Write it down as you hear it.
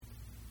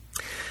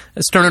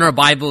Let's turn in our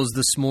Bibles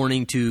this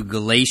morning to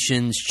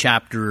Galatians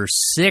chapter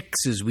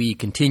 6 as we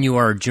continue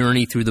our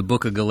journey through the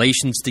book of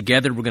Galatians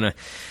together. We're going to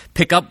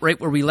pick up right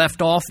where we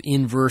left off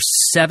in verse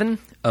 7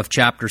 of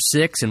chapter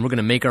 6, and we're going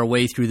to make our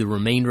way through the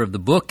remainder of the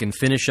book and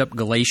finish up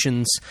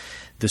Galatians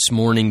this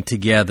morning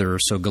together.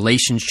 So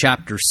Galatians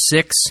chapter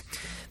 6,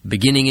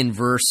 beginning in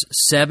verse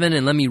 7,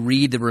 and let me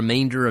read the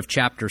remainder of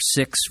chapter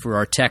 6 for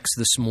our text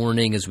this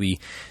morning as we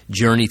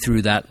journey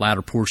through that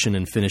latter portion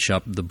and finish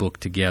up the book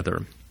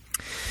together.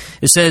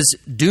 It says,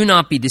 "Do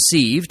not be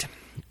deceived.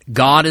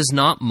 God is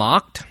not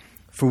mocked.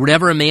 For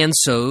whatever a man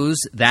sows,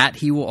 that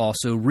he will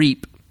also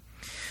reap.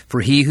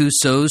 For he who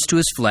sows to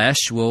his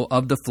flesh will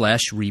of the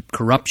flesh reap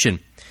corruption.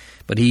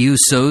 But he who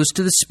sows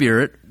to the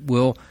Spirit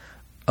will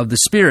of the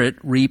Spirit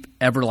reap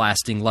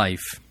everlasting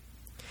life.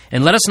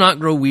 And let us not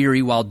grow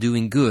weary while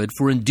doing good,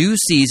 for in due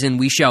season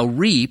we shall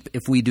reap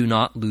if we do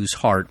not lose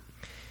heart.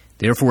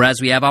 Therefore, as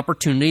we have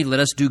opportunity,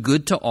 let us do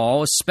good to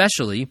all,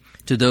 especially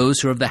to those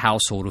who are of the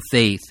household of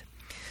faith.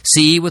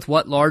 See with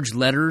what large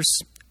letters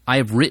I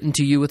have written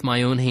to you with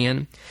my own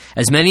hand.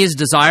 As many as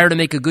desire to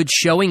make a good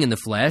showing in the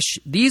flesh,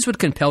 these would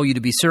compel you to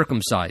be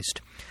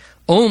circumcised,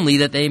 only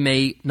that they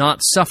may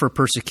not suffer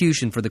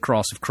persecution for the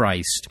cross of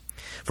Christ.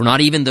 For not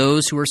even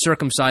those who are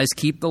circumcised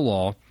keep the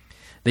law.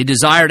 They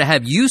desire to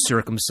have you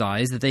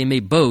circumcised, that they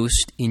may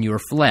boast in your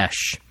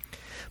flesh.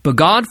 But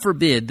God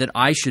forbid that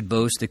I should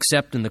boast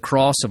except in the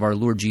cross of our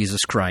Lord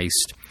Jesus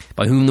Christ,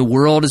 by whom the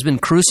world has been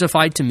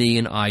crucified to me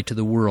and I to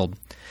the world.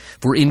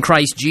 For in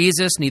Christ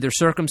Jesus neither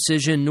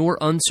circumcision nor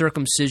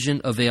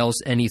uncircumcision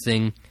avails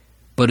anything,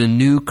 but a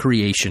new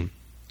creation.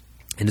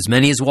 And as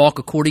many as walk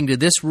according to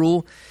this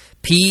rule,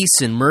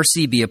 peace and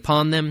mercy be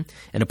upon them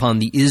and upon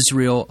the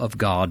Israel of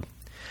God.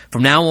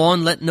 From now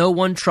on let no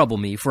one trouble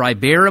me, for I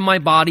bear in my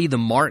body the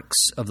marks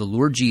of the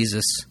Lord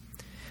Jesus.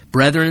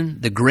 Brethren,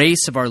 the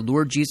grace of our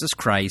Lord Jesus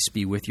Christ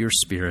be with your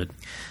spirit.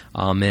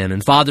 Amen."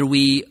 And Father,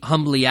 we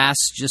humbly ask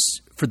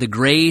just for the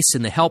grace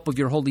and the help of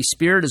your Holy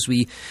Spirit as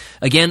we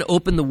again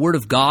open the Word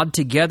of God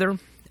together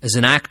as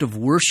an act of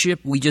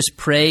worship. We just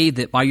pray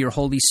that by your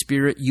Holy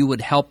Spirit you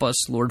would help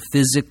us, Lord,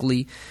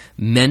 physically,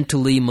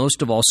 mentally,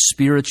 most of all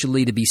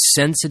spiritually, to be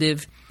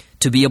sensitive,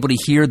 to be able to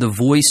hear the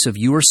voice of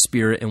your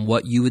Spirit and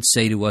what you would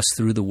say to us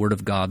through the Word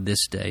of God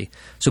this day.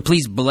 So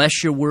please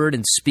bless your Word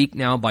and speak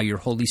now by your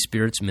Holy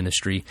Spirit's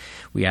ministry.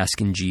 We ask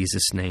in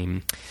Jesus'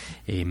 name,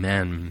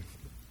 amen.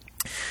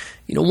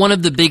 You know, one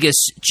of the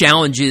biggest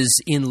challenges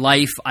in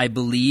life, I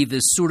believe,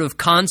 is sort of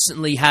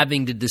constantly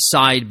having to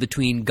decide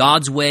between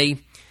God's way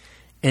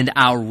and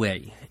our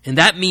way. And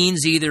that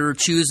means either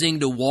choosing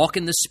to walk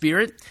in the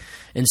Spirit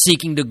and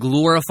seeking to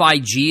glorify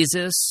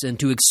Jesus and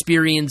to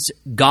experience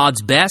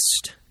God's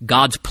best,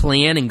 God's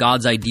plan and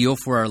God's ideal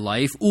for our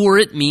life, or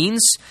it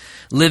means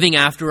living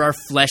after our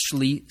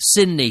fleshly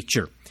sin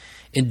nature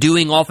and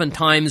doing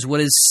oftentimes what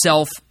is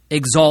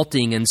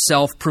self-exalting and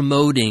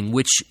self-promoting,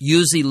 which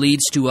usually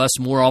leads to us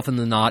more often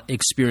than not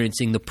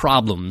experiencing the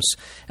problems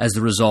as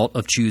the result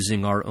of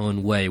choosing our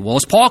own way. Well,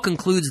 as Paul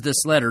concludes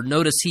this letter,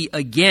 notice he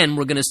again,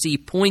 we're going to see,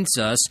 points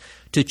us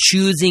to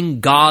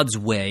choosing God's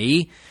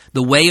way,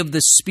 the way of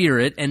the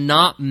Spirit, and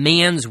not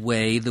man's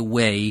way, the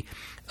way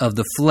of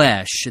the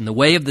flesh. And the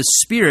way of the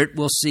Spirit,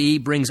 we'll see,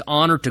 brings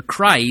honor to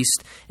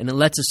Christ, and it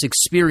lets us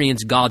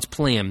experience God's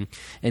plan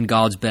and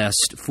God's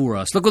best for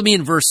us. Look with me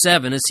in verse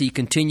 7 as he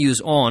continues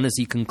on, as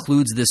he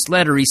concludes this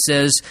letter. He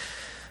says,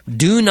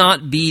 "Do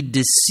not be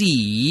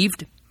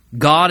deceived.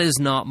 God is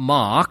not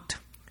mocked.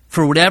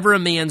 For whatever a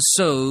man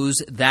sows,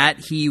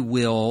 that he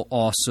will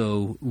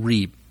also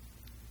reap."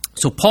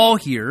 So Paul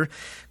here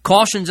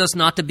cautions us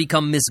not to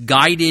become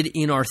misguided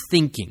in our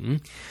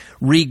thinking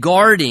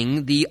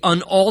regarding the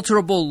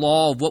unalterable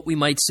law of what we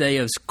might say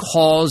as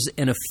cause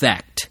and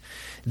effect.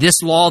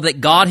 This law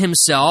that God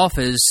himself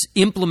has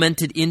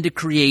implemented into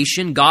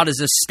creation. God has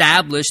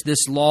established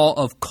this law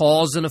of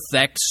cause and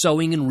effect,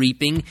 sowing and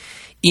reaping,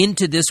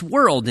 into this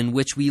world in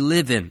which we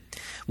live in,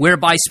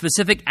 whereby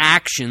specific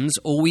actions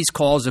always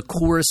cause a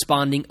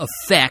corresponding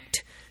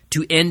effect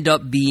to end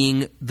up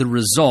being the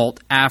result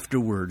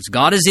afterwards.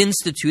 God has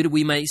instituted,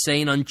 we might say,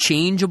 an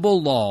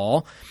unchangeable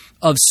law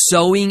of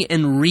sowing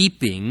and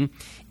reaping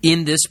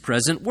in this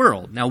present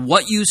world. Now,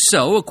 what you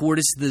sow, of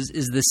course,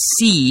 is the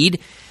seed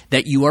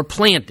that you are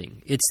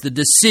planting. It's the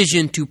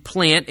decision to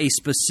plant a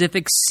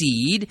specific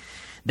seed.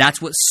 That's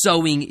what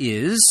sowing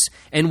is.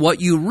 And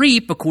what you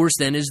reap, of course,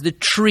 then is the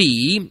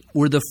tree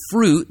or the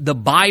fruit, the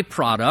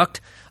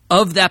byproduct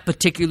of that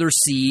particular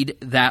seed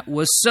that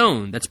was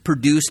sown, that's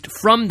produced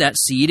from that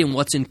seed and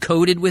what's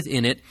encoded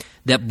within it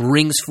that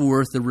brings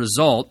forth the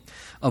result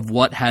of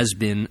what has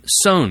been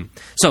sown.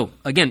 So,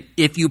 again,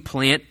 if you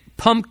plant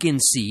pumpkin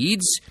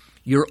seeds,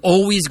 you're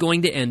always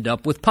going to end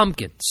up with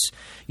pumpkins.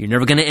 You're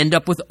never going to end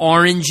up with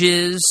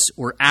oranges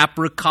or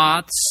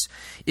apricots.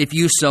 If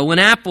you sow an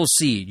apple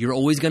seed, you're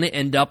always going to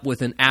end up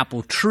with an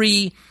apple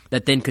tree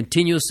that then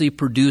continuously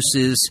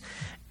produces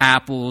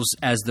apples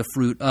as the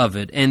fruit of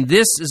it. And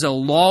this is a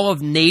law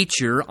of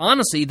nature,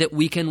 honestly, that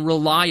we can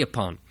rely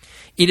upon.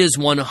 It is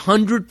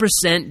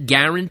 100%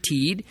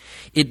 guaranteed.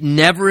 It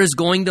never is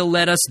going to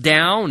let us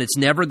down. It's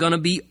never going to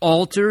be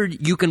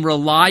altered. You can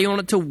rely on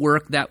it to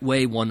work that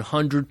way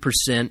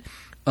 100%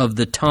 of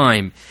the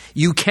time.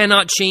 You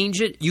cannot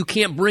change it. You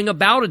can't bring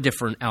about a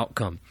different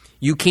outcome.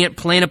 You can't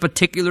plant a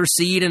particular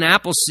seed, an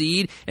apple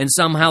seed, and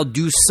somehow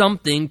do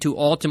something to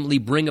ultimately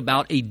bring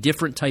about a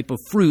different type of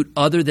fruit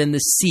other than the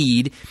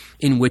seed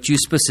in which you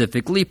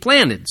specifically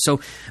planted. So,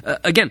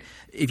 again,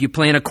 if you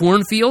plant a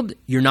cornfield,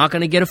 you're not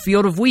going to get a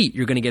field of wheat.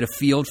 You're going to get a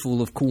field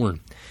full of corn.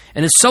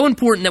 And it's so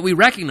important that we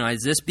recognize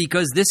this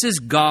because this is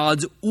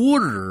God's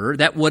order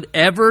that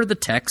whatever the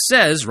text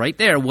says right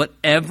there,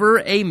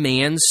 whatever a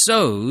man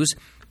sows,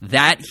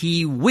 that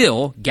he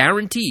will,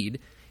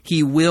 guaranteed,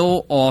 he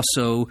will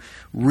also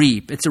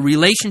reap. It's a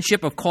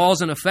relationship of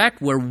cause and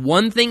effect where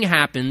one thing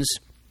happens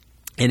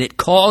and it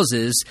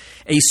causes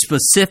a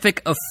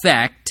specific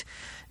effect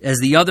as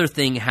the other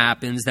thing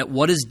happens, that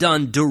what is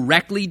done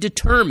directly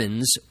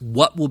determines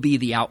what will be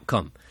the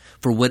outcome.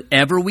 For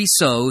whatever we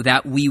sow,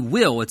 that we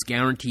will, it's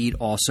guaranteed,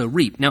 also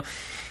reap. Now,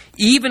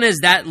 even as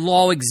that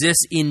law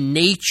exists in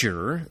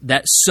nature,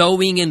 that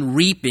sowing and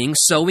reaping,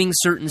 sowing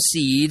certain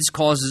seeds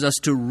causes us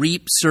to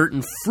reap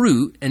certain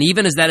fruit, and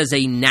even as that is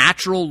a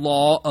natural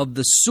law of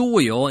the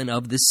soil and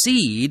of the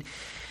seed,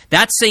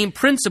 that same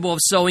principle of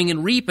sowing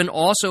and reaping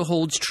also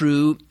holds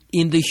true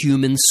in the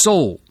human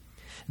soul.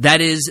 That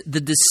is,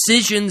 the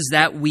decisions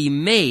that we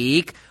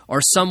make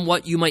are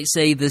somewhat, you might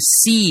say, the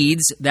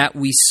seeds that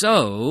we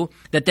sow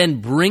that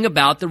then bring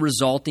about the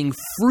resulting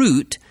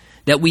fruit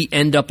that we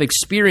end up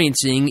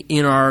experiencing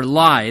in our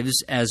lives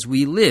as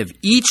we live.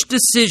 Each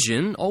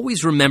decision,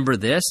 always remember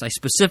this, I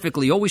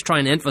specifically always try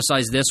and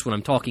emphasize this when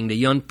I'm talking to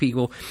young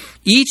people,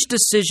 each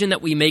decision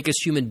that we make as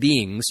human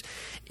beings,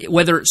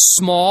 whether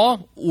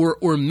small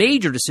or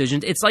major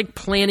decisions, it's like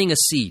planting a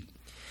seed.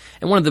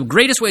 And one of the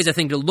greatest ways, I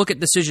think, to look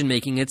at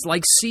decision-making, it's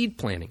like seed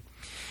planting.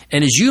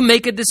 And as you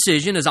make a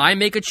decision, as I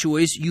make a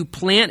choice, you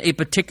plant a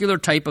particular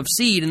type of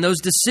seed, and those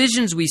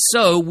decisions we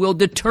sow will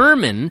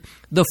determine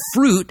the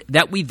fruit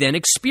that we then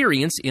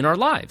experience in our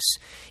lives.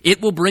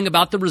 It will bring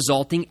about the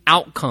resulting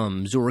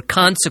outcomes or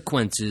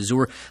consequences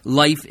or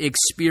life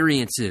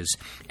experiences.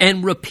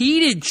 And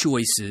repeated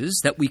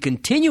choices that we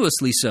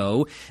continuously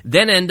sow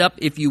then end up,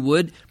 if you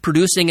would,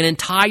 producing an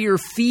entire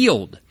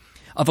field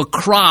of a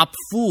crop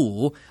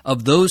full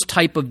of those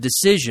type of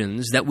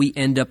decisions that we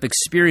end up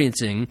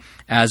experiencing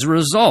as a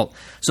result.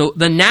 So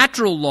the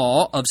natural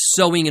law of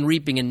sowing and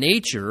reaping in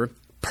nature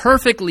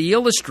perfectly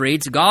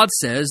illustrates, God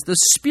says, the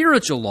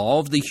spiritual law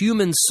of the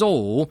human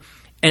soul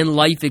and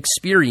life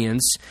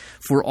experience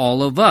for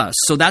all of us.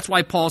 So that's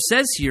why Paul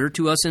says here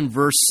to us in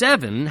verse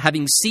 7,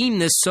 having seen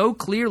this so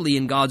clearly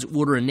in God's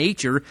order and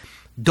nature,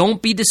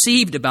 don't be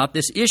deceived about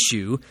this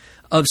issue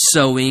of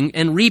sowing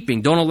and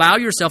reaping. Don't allow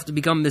yourself to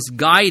become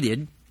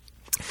misguided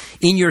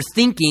in your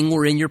thinking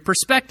or in your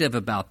perspective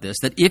about this,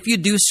 that if you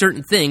do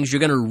certain things, you're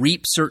going to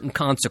reap certain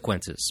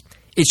consequences.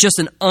 It's just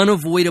an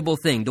unavoidable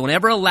thing. Don't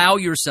ever allow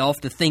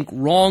yourself to think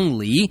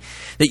wrongly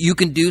that you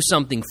can do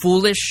something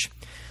foolish,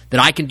 that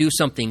I can do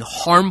something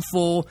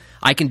harmful,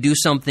 I can do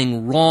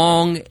something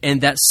wrong,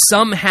 and that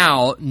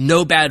somehow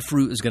no bad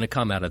fruit is going to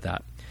come out of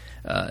that.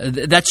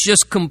 That's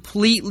just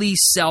completely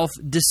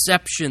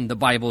self-deception, the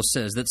Bible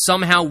says, that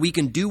somehow we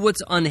can do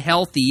what's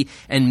unhealthy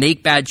and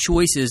make bad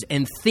choices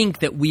and think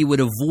that we would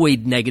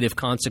avoid negative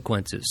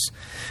consequences.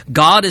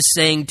 God is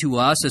saying to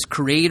us, as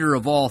creator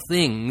of all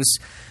things,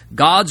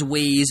 God's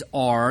ways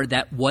are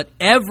that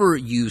whatever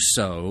you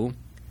sow,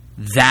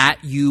 that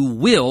you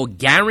will,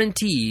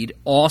 guaranteed,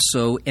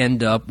 also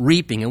end up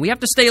reaping. And we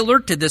have to stay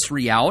alert to this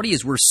reality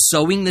as we're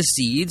sowing the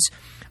seeds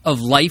of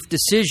life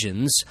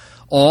decisions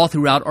all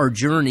throughout our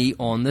journey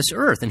on this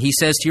earth. And he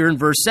says here in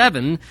verse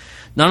 7,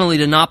 not only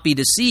to not be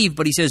deceived,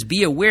 but he says,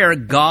 be aware,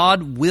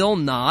 God will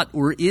not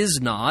or is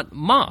not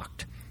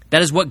mocked.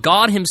 That is what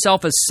God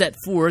himself has set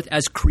forth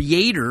as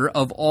creator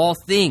of all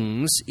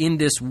things in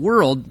this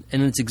world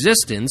and its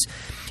existence.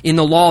 In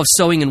the law of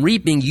sowing and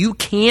reaping, you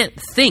can't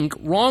think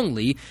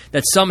wrongly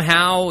that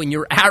somehow in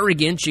your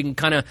arrogance you can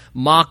kind of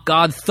mock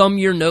God, thumb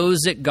your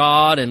nose at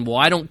God, and well,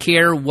 I don't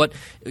care what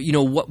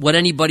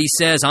anybody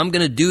says. I'm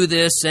going to do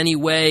this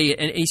anyway.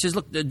 And he says,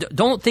 look,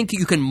 don't think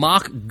you can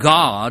mock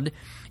God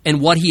and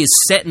what he has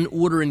set in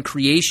order in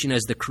creation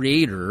as the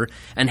creator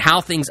and how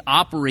things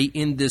operate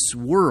in this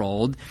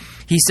world.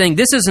 He's saying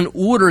this is an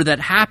order that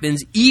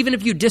happens even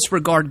if you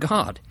disregard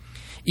God.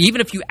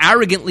 Even if you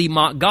arrogantly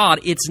mock God,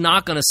 it's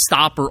not going to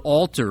stop or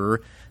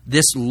alter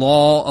this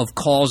law of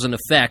cause and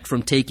effect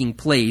from taking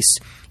place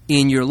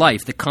in your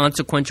life. The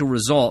consequential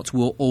results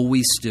will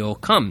always still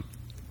come.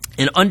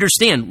 And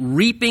understand,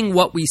 reaping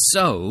what we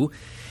sow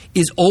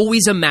is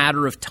always a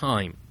matter of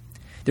time.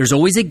 There's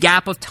always a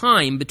gap of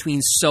time between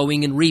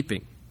sowing and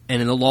reaping.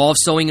 And in the law of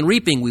sowing and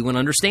reaping, we would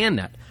understand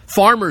that.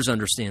 Farmers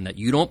understand that.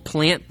 You don't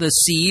plant the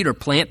seed or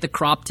plant the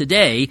crop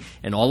today,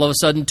 and all of a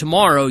sudden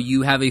tomorrow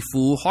you have a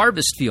full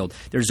harvest field.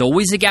 There's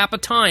always a gap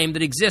of time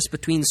that exists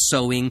between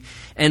sowing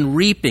and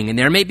reaping. And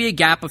there may be a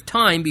gap of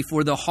time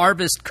before the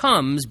harvest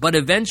comes, but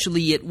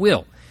eventually it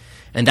will.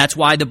 And that's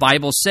why the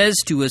Bible says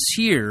to us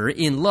here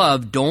in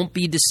love, don't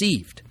be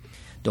deceived.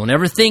 Don't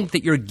ever think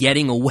that you're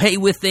getting away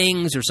with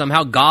things or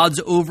somehow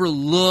God's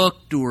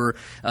overlooked or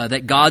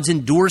that God's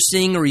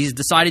endorsing or he's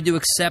decided to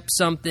accept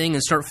something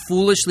and start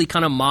foolishly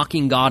kind of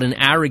mocking God in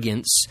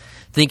arrogance,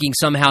 thinking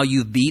somehow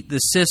you've beat the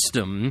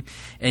system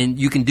and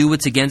you can do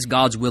what's against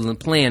God's will and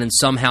plan and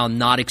somehow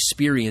not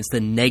experience the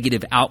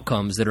negative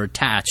outcomes that are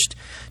attached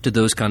to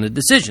those kind of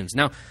decisions.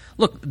 Now,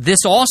 look, this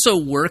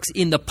also works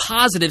in the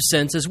positive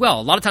sense as well.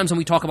 A lot of times when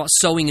we talk about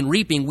sowing and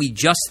reaping, we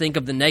just think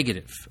of the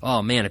negative.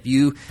 Oh man, if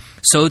you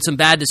sowed some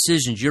bad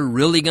decisions, you're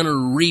really going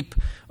to reap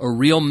a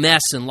real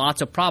mess and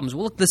lots of problems.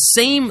 Well, look, the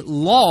same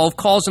law of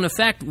cause and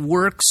effect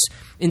works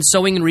in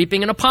sowing and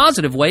reaping in a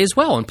positive way as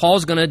well. And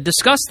Paul's going to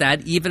discuss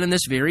that even in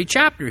this very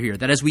chapter here,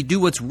 that as we do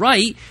what's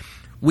right,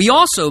 we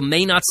also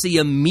may not see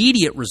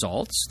immediate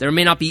results. There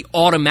may not be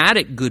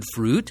automatic good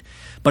fruit,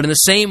 but in the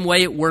same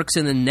way it works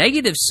in the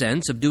negative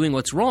sense of doing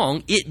what's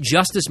wrong, it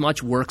just as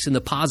much works in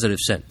the positive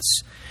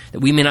sense. That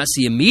we may not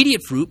see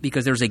immediate fruit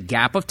because there's a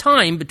gap of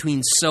time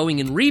between sowing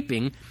and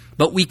reaping,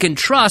 but we can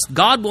trust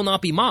God will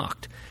not be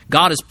mocked.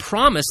 God has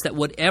promised that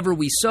whatever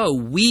we sow,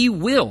 we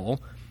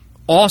will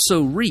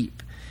also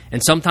reap.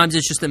 And sometimes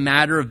it's just a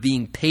matter of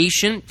being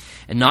patient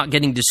and not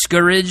getting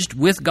discouraged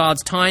with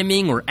God's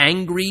timing or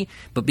angry,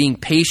 but being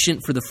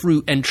patient for the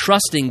fruit and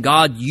trusting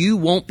God, you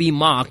won't be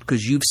mocked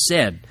because you've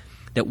said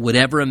that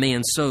whatever a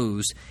man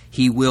sows,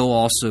 he will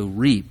also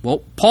reap.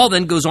 Well, Paul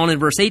then goes on in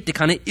verse 8 to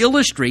kind of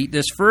illustrate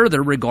this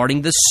further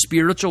regarding the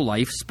spiritual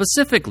life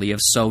specifically of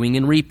sowing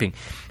and reaping.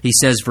 He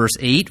says, verse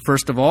 8,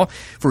 first of all,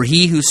 for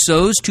he who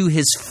sows to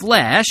his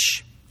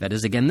flesh, that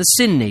is again the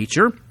sin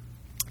nature,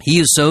 he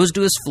who sows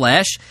to his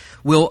flesh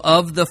will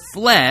of the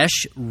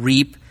flesh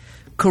reap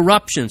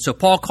corruption. So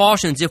Paul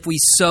cautions if we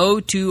sow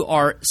to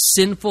our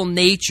sinful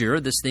nature,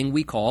 this thing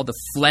we call the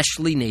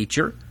fleshly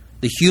nature,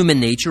 the human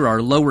nature, our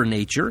lower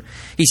nature,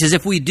 he says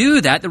if we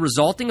do that, the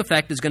resulting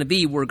effect is going to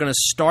be we're going to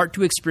start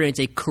to experience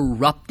a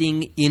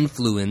corrupting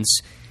influence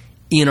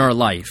in our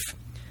life.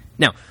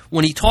 Now,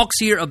 when he talks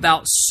here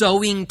about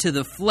sowing to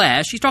the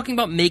flesh, he's talking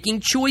about making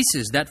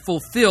choices that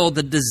fulfill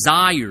the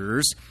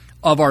desires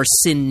of our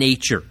sin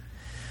nature,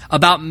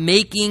 about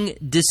making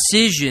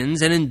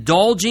decisions and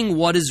indulging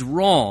what is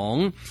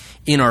wrong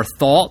in our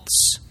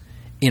thoughts,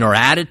 in our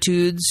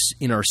attitudes,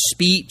 in our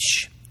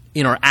speech,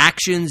 in our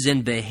actions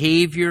and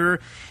behavior,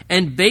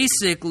 and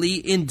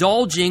basically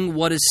indulging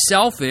what is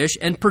selfish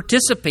and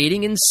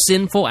participating in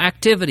sinful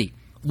activity,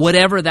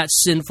 whatever that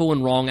sinful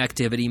and wrong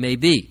activity may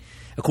be.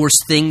 Of course,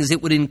 things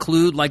it would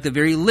include like the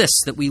very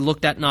list that we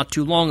looked at not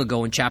too long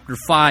ago in chapter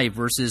 5,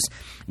 verses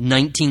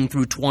 19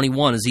 through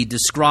 21, as he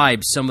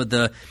describes some of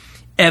the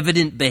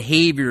evident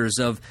behaviors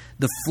of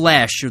the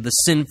flesh or the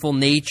sinful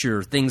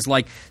nature, things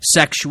like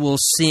sexual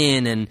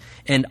sin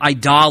and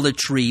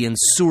idolatry and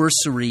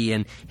sorcery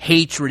and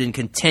hatred and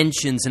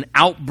contentions and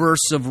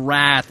outbursts of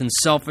wrath and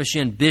selfish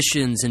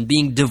ambitions and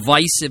being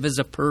divisive as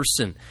a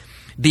person,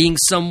 being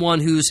someone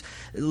who's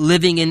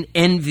living in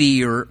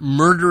envy or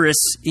murderous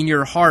in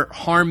your heart,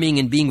 harming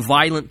and being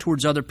violent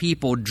towards other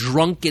people,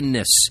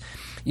 drunkenness,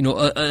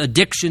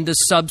 addiction to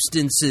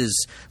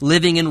substances,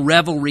 living in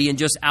revelry and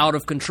just out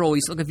of control.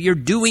 He's like, if you're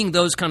doing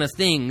those kind of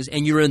things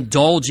and you're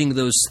indulging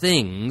those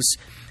things,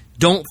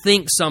 don't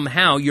think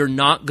somehow you're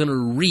not going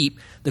to reap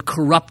the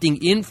corrupting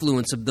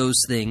influence of those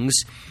things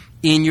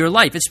in your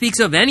life. It speaks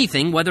of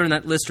anything, whether in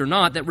that list or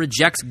not, that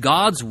rejects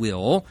God's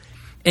will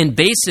and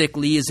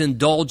basically is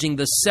indulging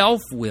the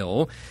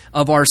self-will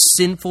of our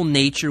sinful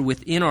nature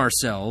within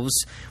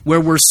ourselves,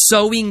 where we're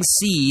sowing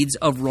seeds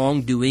of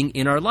wrongdoing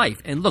in our life.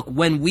 And look,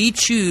 when we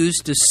choose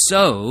to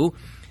sow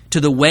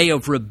to the way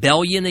of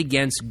rebellion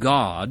against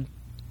God,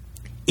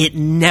 it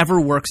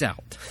never works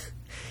out.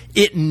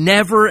 It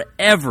never,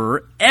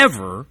 ever,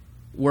 ever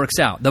works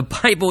out. The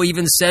Bible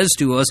even says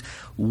to us,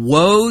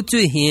 woe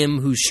to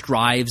him who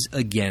strives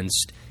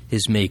against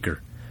his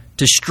Maker.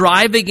 To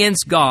strive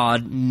against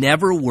God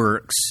never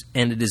works,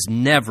 and it is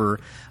never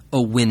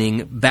a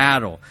winning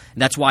battle.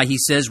 And that's why he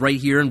says right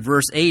here in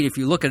verse 8, if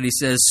you look at it, he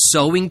says,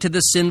 sowing to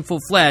the sinful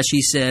flesh,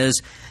 he says,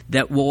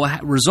 that will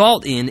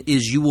result in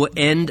is you will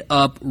end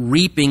up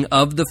reaping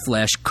of the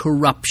flesh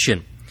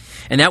corruption.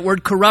 And that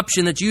word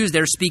corruption that's used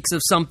there speaks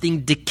of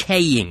something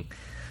decaying,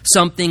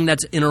 something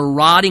that's in a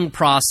rotting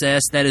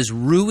process that is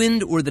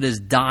ruined or that is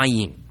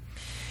dying.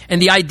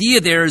 And the idea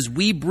there is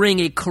we bring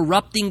a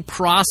corrupting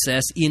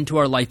process into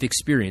our life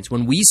experience.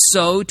 When we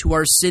sow to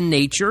our sin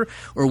nature,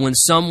 or when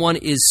someone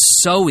is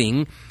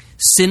sowing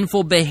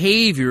sinful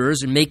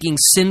behaviors and making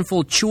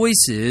sinful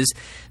choices,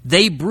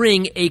 they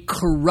bring a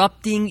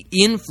corrupting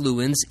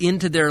influence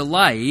into their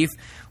life,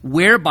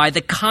 whereby the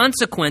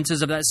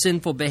consequences of that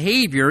sinful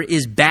behavior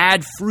is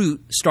bad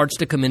fruit starts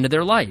to come into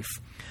their life.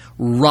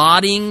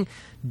 Rotting,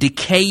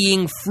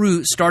 decaying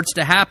fruit starts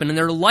to happen, and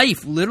their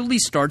life literally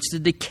starts to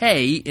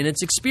decay in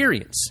its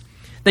experience.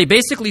 They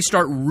basically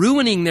start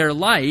ruining their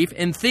life,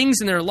 and things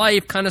in their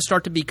life kind of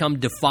start to become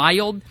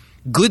defiled.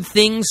 Good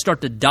things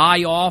start to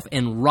die off,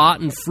 and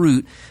rotten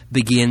fruit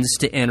begins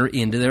to enter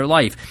into their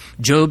life.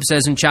 Job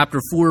says in chapter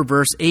 4,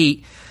 verse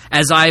 8,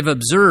 As I've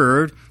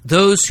observed,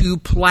 those who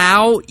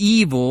plow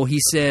evil, he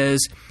says,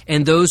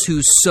 and those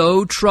who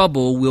sow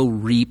trouble will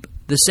reap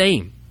the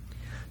same.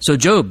 So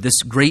Job,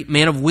 this great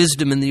man of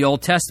wisdom in the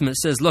Old Testament,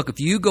 says, look, if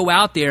you go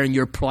out there and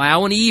you're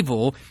plowing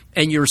evil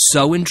and you're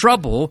sowing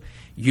trouble,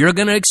 you're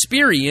going to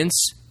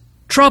experience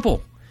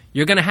trouble.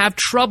 You're going to have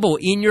trouble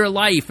in your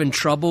life and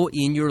trouble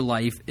in your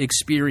life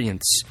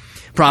experience.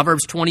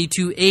 Proverbs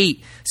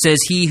 22:8 says,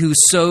 he who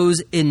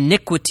sows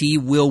iniquity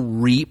will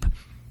reap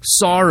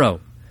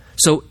sorrow.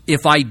 So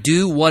if I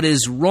do what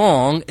is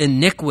wrong,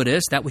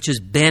 iniquitous, that which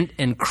is bent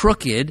and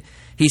crooked,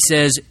 he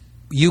says,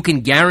 you can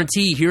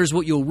guarantee here's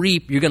what you'll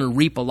reap. You're going to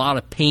reap a lot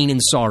of pain and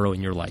sorrow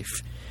in your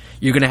life.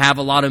 You're going to have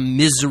a lot of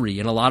misery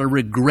and a lot of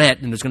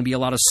regret, and there's going to be a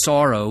lot of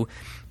sorrow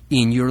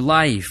in your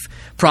life.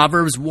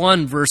 Proverbs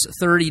 1 verse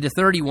 30 to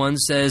 31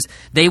 says,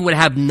 they would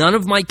have none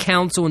of my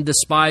counsel and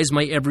despise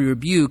my every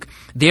rebuke.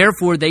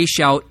 Therefore they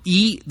shall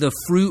eat the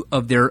fruit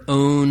of their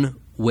own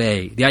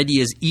way. The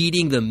idea is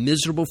eating the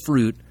miserable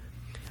fruit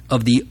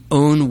of the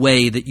own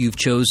way that you've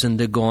chosen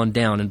to go on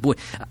down. And boy,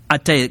 I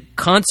tell you,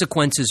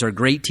 consequences are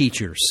great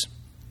teachers.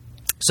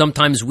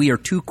 Sometimes we are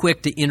too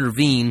quick to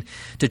intervene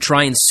to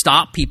try and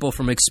stop people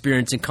from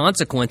experiencing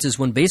consequences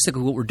when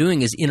basically what we're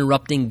doing is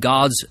interrupting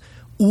God's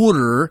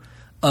order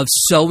of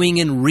sowing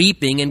and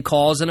reaping and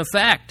cause and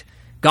effect.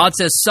 God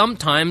says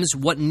sometimes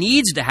what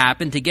needs to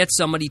happen to get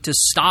somebody to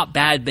stop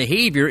bad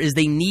behavior is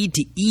they need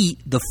to eat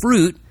the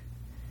fruit,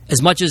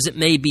 as much as it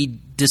may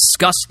be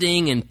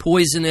disgusting and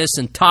poisonous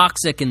and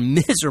toxic and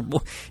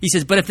miserable. He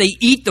says, but if they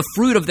eat the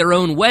fruit of their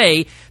own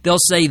way, they'll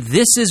say,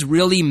 this is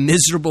really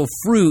miserable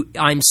fruit.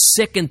 I'm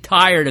sick and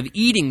tired of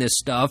eating this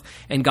stuff.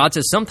 And God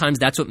says sometimes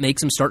that's what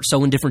makes them start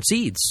sowing different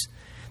seeds.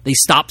 They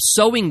stop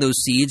sowing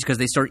those seeds because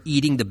they start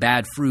eating the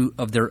bad fruit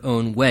of their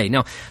own way.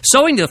 Now,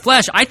 sowing to the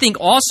flesh, I think,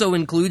 also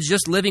includes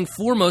just living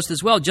foremost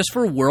as well, just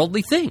for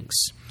worldly things.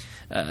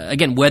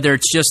 Again, whether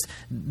it's just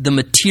the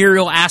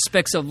material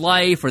aspects of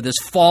life or this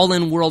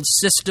fallen world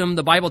system,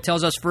 the Bible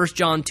tells us, 1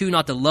 John 2,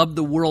 not to love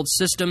the world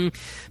system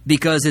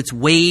because its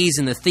ways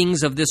and the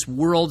things of this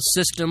world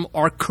system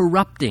are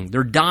corrupting.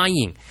 They're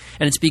dying.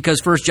 And it's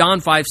because 1 John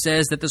 5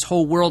 says that this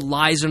whole world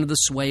lies under the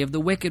sway of the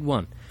wicked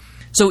one.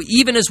 So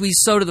even as we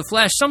sow to the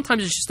flesh,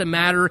 sometimes it's just a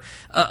matter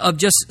of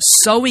just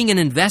sowing and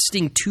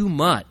investing too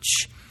much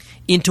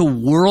into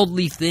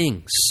worldly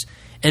things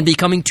and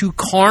becoming too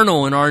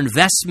carnal in our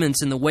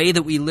investments in the way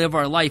that we live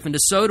our life. And to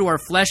sow to our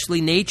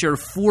fleshly nature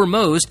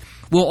foremost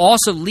will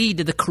also lead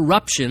to the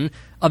corruption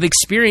of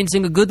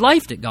experiencing a good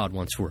life that God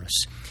wants for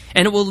us.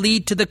 And it will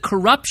lead to the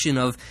corruption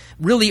of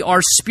really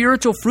our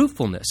spiritual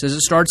fruitfulness as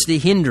it starts to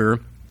hinder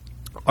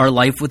our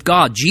life with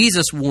God.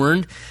 Jesus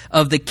warned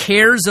of the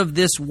cares of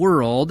this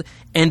world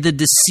and the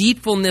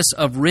deceitfulness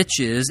of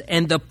riches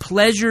and the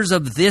pleasures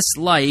of this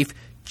life,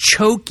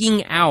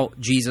 choking out,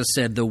 Jesus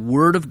said, the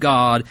word of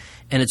God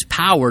and its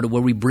power to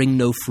where we bring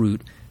no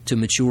fruit to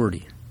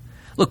maturity.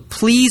 Look,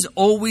 please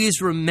always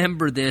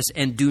remember this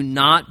and do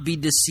not be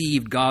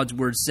deceived. God's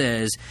word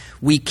says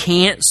we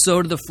can't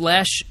sow to the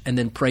flesh and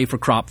then pray for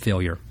crop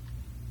failure.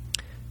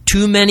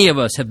 Too many of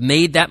us have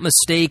made that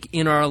mistake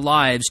in our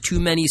lives. Too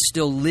many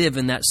still live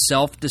in that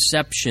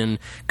self-deception,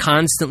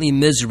 constantly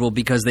miserable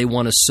because they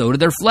want to sow to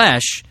their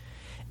flesh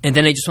and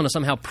then they just want to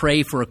somehow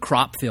pray for a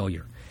crop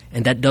failure.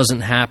 And that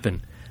doesn't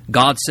happen.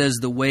 God says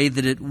the way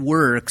that it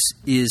works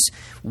is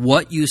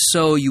what you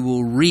sow, you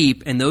will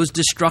reap, and those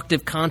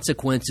destructive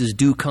consequences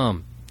do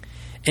come.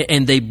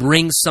 And they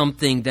bring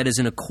something that is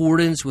in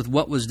accordance with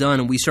what was done,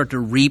 and we start to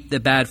reap the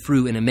bad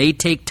fruit. And it may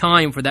take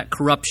time for that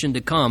corruption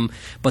to come,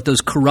 but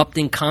those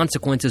corrupting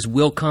consequences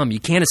will come. You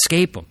can't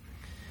escape them.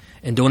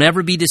 And don't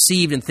ever be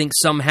deceived and think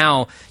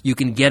somehow you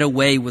can get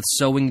away with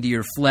sowing to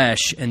your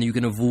flesh and you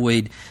can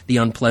avoid the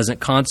unpleasant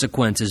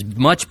consequences.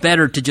 Much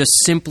better to just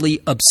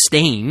simply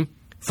abstain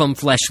from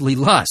fleshly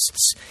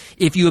lusts.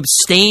 If you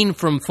abstain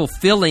from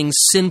fulfilling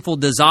sinful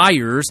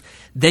desires,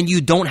 then you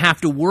don't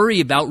have to worry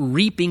about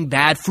reaping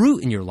bad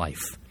fruit in your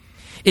life.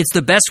 It's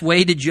the best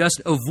way to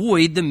just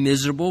avoid the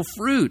miserable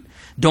fruit.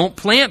 Don't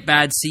plant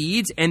bad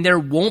seeds, and there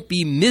won't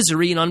be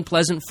misery and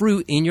unpleasant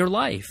fruit in your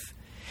life.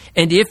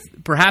 And if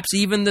perhaps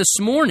even this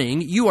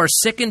morning you are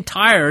sick and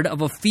tired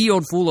of a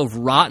field full of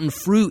rotten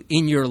fruit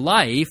in your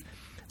life,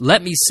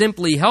 let me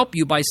simply help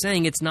you by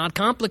saying it's not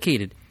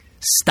complicated.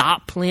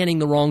 Stop planting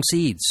the wrong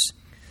seeds.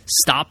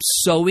 Stop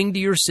sowing to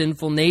your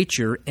sinful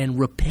nature and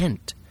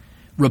repent.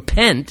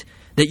 Repent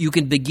that you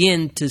can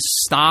begin to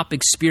stop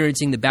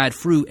experiencing the bad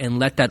fruit and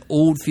let that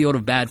old field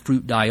of bad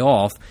fruit die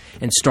off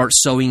and start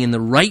sowing in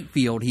the right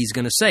field, he's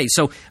going to say.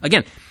 So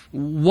again,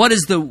 what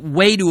is the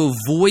way to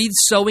avoid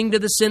sowing to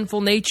the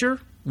sinful nature?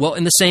 Well,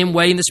 in the same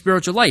way in the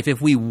spiritual life.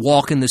 If we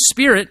walk in the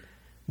Spirit,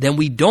 then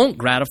we don't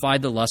gratify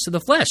the lust of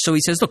the flesh. So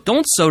he says, look,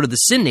 don't sow to the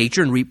sin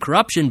nature and reap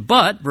corruption,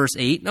 but, verse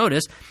 8,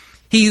 notice,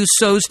 he who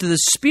sows to the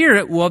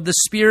Spirit will of the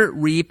Spirit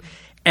reap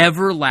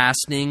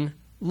everlasting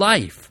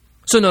life.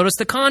 So notice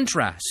the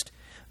contrast.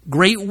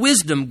 great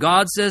wisdom,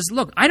 God says,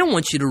 look, I don't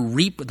want you to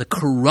reap the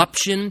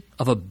corruption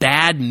of a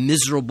bad,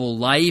 miserable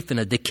life and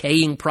a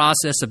decaying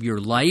process of your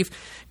life.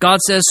 God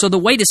says, so the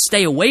way to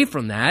stay away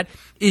from that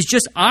is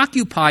just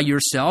occupy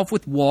yourself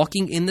with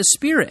walking in the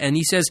Spirit. And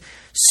he says,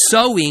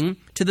 sowing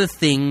to the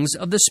things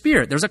of the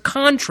Spirit. There's a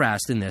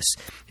contrast in this.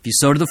 If you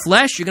sow to the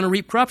flesh, you're going to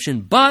reap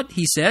corruption. But,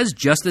 he says,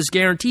 just as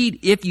guaranteed,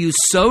 if you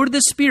sow to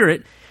the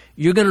Spirit,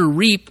 you're going to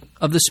reap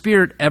of the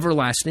Spirit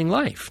everlasting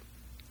life.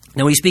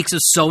 Now, when he speaks of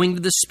sowing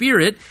to the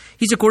Spirit,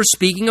 he's, of course,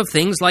 speaking of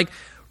things like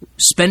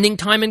spending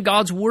time in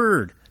God's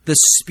Word, the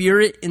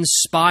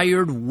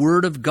Spirit-inspired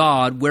Word of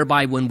God,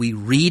 whereby when we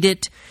read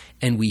it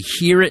and we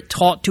hear it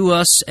taught to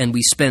us and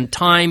we spend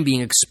time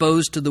being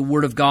exposed to the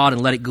Word of God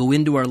and let it go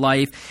into our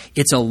life,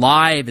 it's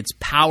alive, it's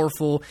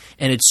powerful,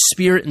 and it's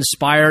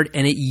Spirit-inspired,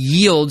 and it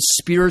yields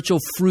spiritual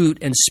fruit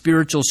and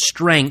spiritual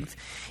strength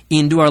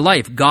into our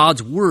life.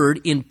 God's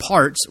Word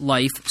imparts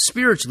life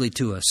spiritually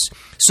to us.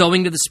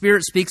 Sowing to the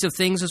Spirit speaks of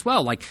things as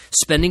well, like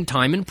spending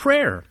time in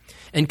prayer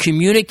and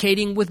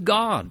communicating with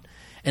God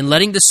and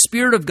letting the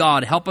Spirit of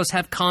God help us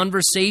have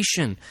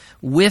conversation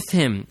with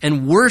Him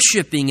and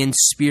worshiping in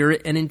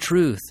spirit and in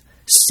truth,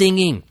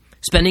 singing,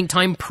 spending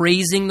time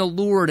praising the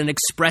Lord and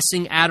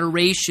expressing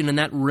adoration in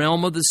that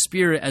realm of the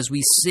Spirit as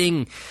we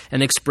sing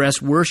and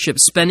express worship.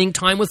 Spending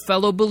time with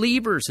fellow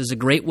believers is a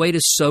great way to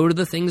sow to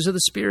the things of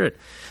the Spirit,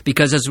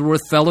 because as we're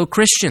with fellow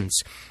Christians,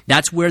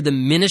 that's where the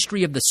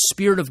ministry of the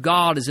Spirit of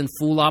God is in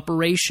full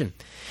operation.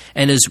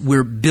 And as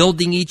we're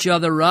building each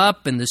other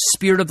up and the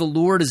Spirit of the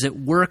Lord is at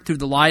work through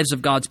the lives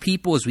of God's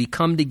people as we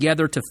come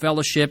together to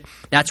fellowship,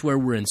 that's where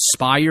we're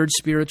inspired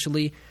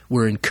spiritually,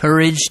 we're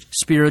encouraged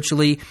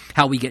spiritually,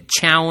 how we get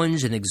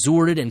challenged and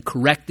exhorted and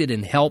corrected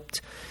and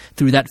helped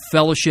through that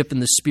fellowship in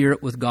the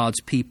Spirit with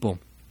God's people.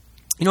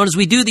 You know, as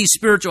we do these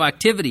spiritual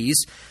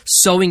activities,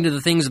 sowing to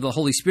the things of the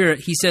Holy Spirit,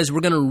 he says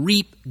we're going to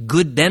reap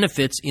good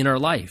benefits in our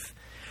life.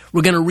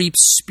 We're going to reap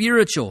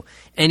spiritual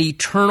and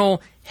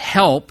eternal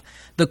help,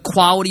 the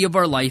quality of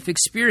our life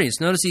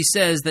experience. Notice he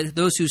says that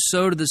those who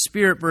sow to the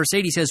Spirit, verse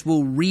 8, he says,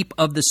 will reap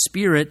of the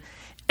Spirit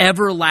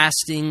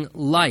everlasting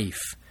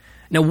life.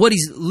 Now, what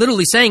he's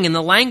literally saying in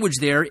the language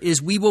there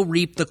is we will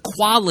reap the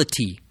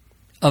quality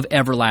of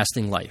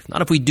everlasting life.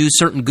 Not if we do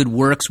certain good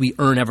works, we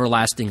earn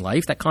everlasting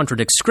life. That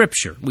contradicts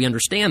Scripture. We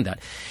understand that.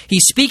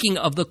 He's speaking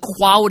of the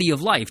quality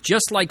of life.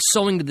 Just like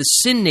sowing to the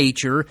sin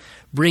nature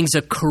brings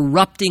a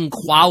corrupting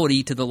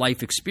quality to the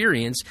life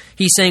experience,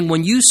 he's saying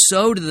when you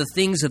sow to the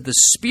things of the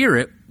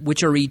Spirit,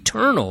 which are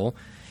eternal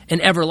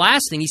and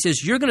everlasting, he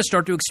says you're going to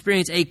start to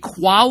experience a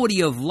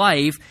quality of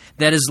life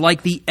that is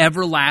like the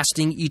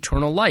everlasting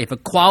eternal life, a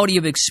quality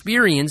of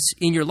experience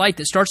in your life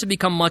that starts to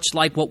become much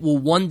like what we'll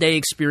one day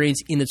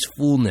experience in its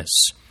fullness.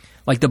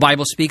 Like the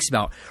Bible speaks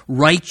about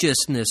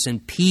righteousness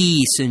and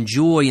peace and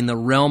joy in the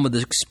realm of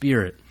the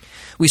Spirit.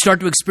 We start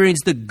to experience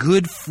the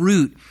good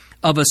fruit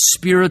of a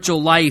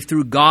spiritual life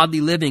through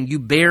godly living. You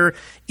bear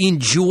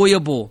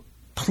enjoyable,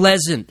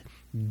 pleasant,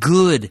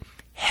 good,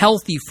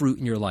 healthy fruit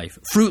in your life.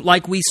 Fruit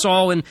like we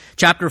saw in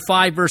chapter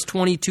 5, verse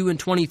 22 and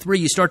 23.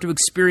 You start to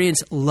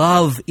experience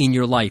love in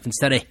your life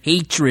instead of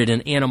hatred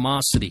and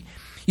animosity.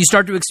 You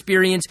start to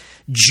experience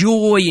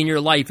joy in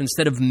your life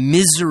instead of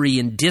misery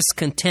and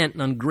discontent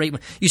and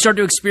ungratefulness. You start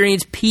to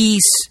experience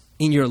peace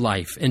in your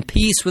life and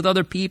peace with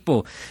other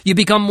people. You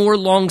become more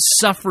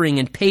long-suffering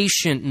and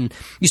patient, and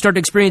you start to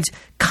experience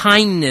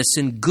kindness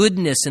and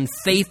goodness and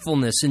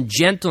faithfulness and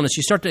gentleness.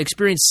 You start to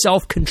experience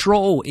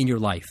self-control in your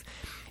life.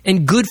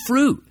 And good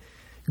fruit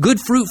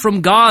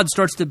from God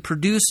starts to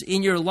produce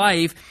in your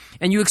life,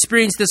 and you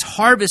experience this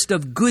harvest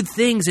of good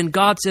things, and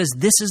God says,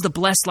 this is the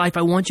blessed life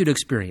I want you to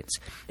experience.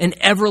 An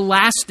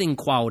everlasting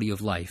quality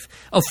of life,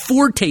 a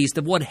foretaste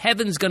of what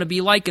heaven's going to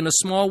be like in a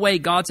small way.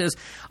 God says,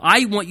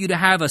 I want you to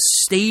have a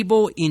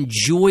stable,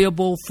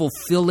 enjoyable,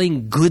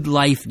 fulfilling, good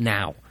life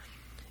now.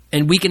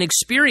 And we can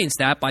experience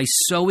that by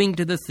sowing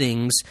to the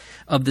things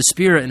of the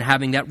Spirit and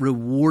having that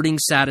rewarding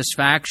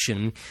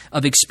satisfaction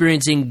of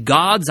experiencing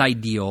God's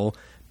ideal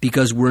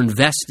because we're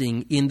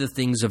investing in the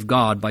things of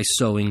God by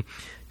sowing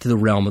to the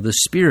realm of the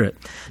Spirit.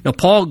 Now,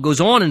 Paul goes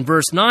on in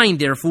verse 9,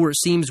 therefore, it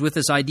seems, with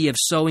this idea of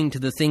sowing to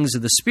the things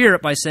of the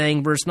Spirit by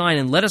saying, verse 9,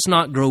 and let us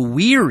not grow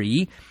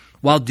weary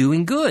while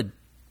doing good,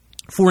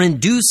 for in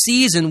due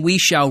season we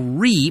shall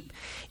reap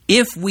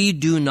if we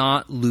do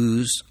not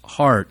lose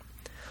heart.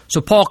 So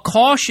Paul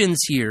cautions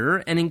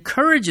here and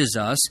encourages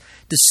us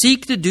to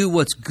seek to do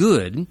what's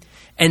good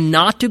and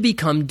not to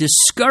become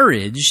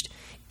discouraged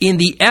in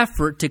the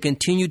effort to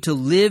continue to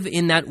live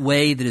in that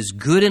way that is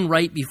good and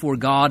right before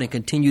God and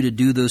continue to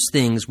do those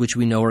things which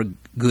we know are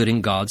good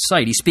in God's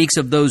sight. He speaks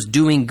of those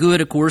doing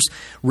good, of course,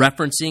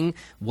 referencing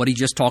what he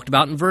just talked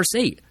about in verse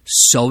 8,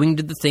 sowing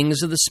to the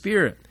things of the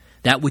Spirit,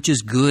 that which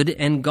is good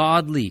and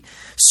godly,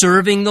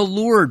 serving the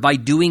Lord by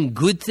doing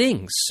good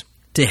things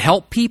to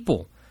help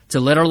people, to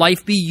let our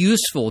life be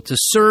useful, to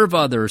serve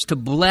others, to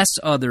bless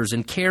others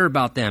and care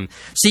about them,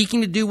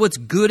 seeking to do what's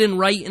good and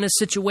right in a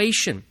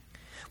situation.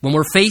 When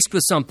we're faced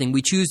with something,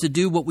 we choose to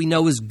do what we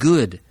know is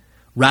good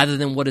rather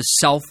than what is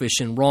selfish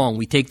and wrong.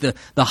 We take the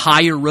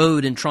higher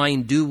road and try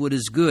and do what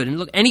is good. And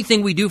look,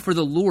 anything we do for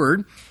the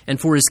Lord and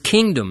for His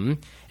kingdom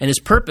and His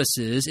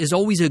purposes is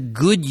always a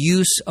good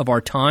use of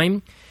our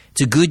time.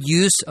 It's a good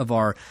use of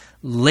our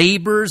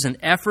labors and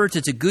efforts.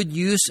 It's a good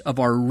use of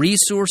our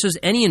resources.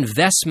 Any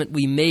investment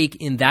we make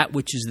in that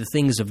which is the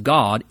things of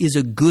God is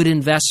a good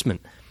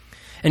investment.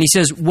 And he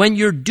says, when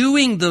you're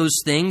doing those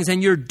things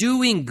and you're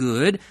doing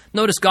good,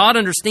 notice God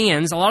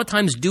understands a lot of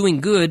times doing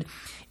good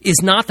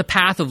is not the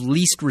path of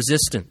least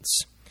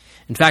resistance.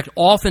 In fact,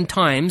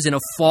 oftentimes in a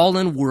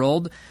fallen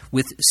world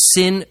with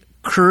sin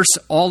curse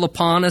all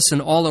upon us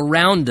and all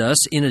around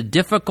us, in a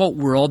difficult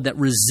world that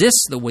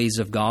resists the ways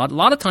of God, a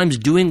lot of times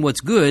doing what's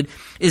good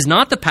is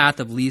not the path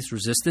of least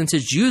resistance.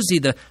 It's usually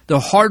the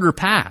harder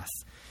path.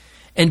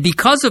 And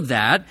because of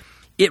that,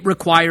 it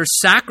requires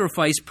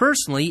sacrifice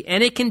personally,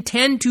 and it can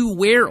tend to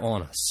wear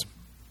on us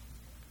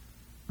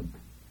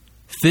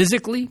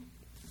physically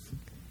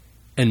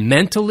and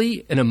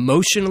mentally and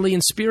emotionally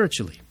and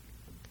spiritually.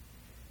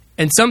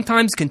 And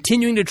sometimes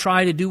continuing to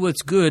try to do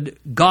what's good,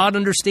 God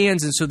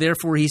understands, and so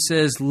therefore He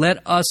says,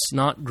 let us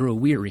not grow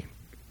weary.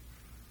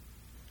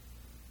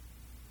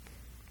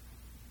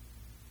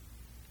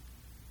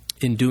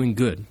 In doing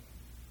good.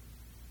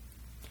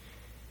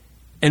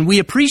 And we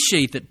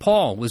appreciate that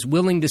Paul was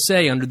willing to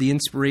say, under the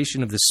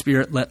inspiration of the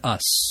Spirit, let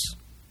us,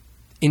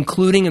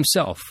 including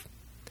himself,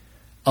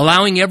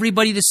 allowing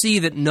everybody to see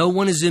that no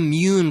one is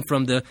immune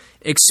from the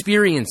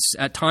experience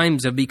at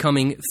times of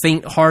becoming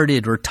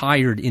faint-hearted or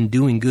tired in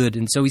doing good.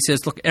 And so he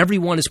says, look,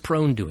 everyone is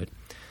prone to it.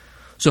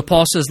 So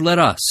Paul says, let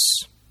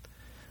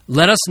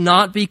us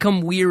not become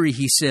weary,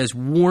 he says,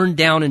 worn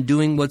down in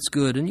doing what's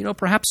good. And,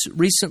 perhaps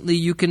recently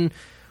you can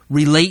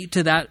relate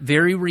to that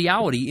very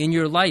reality in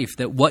your life,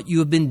 that what you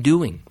have been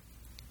doing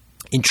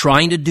in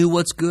trying to do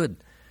what's good,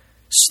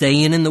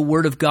 staying in the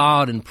Word of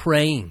God and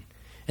praying,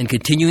 and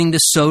continuing to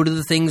sow to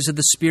the things of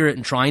the Spirit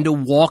and trying to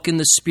walk in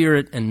the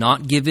Spirit and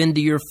not give in to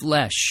your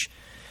flesh.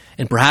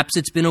 And perhaps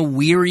it's been a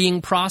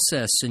wearying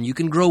process, and you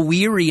can grow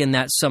weary in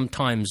that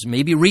sometimes.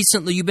 Maybe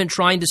recently you've been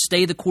trying to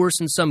stay the course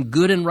in some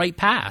good and right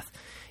path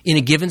in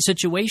a given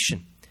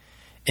situation.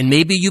 And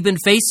maybe you've been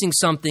facing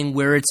something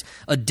where it's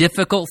a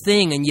difficult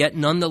thing, and yet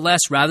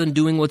nonetheless, rather than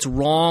doing what's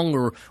wrong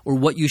or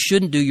what you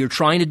shouldn't do, you're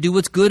trying to do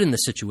what's good in the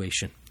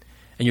situation.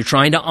 And you're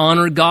trying to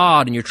honor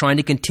God, and you're trying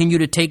to continue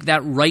to take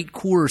that right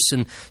course.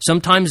 And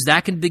sometimes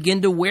that can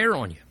begin to wear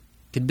on you.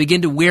 It can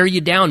begin to wear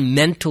you down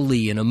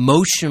mentally and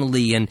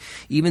emotionally and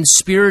even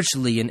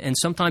spiritually. And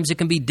sometimes it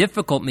can be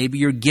difficult. Maybe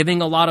you're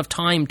giving a lot of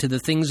time to the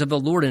things of the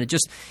Lord, and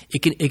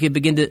it can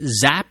begin to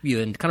zap you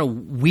and kind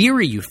of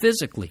weary you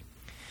physically.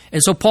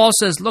 And so Paul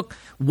says, look,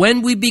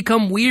 when we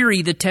become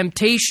weary, the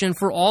temptation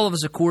for all of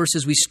us, of course,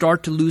 is we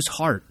start to lose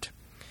heart.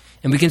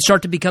 And we can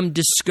start to become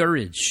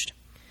discouraged.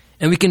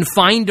 And we can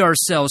find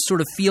ourselves sort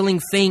of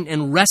feeling faint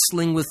and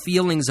wrestling with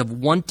feelings of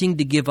wanting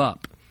to give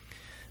up.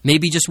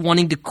 Maybe just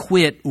wanting to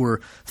quit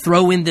or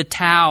throw in the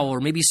towel or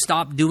maybe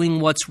stop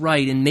doing what's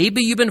right. And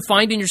maybe you've been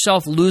finding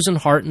yourself losing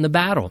heart in the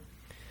battle.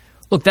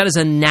 Look, that is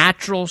a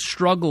natural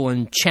struggle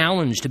and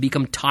challenge to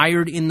become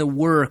tired in the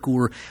work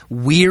or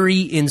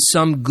weary in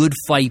some good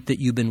fight that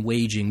you've been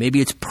waging.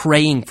 Maybe it's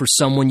praying for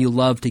someone you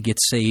love to get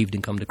saved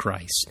and come to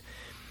Christ.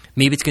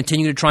 Maybe it's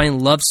continuing to try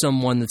and love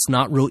someone that's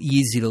not real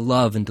easy to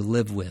love and to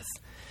live with.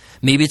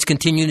 Maybe it's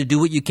continuing to do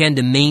what you can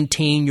to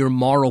maintain your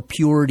moral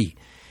purity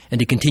and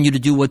to continue to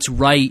do what's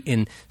right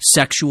in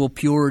sexual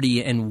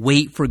purity and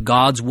wait for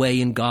God's way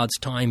and God's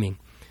timing.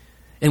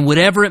 And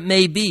whatever it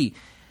may be,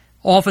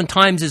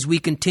 oftentimes as we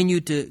continue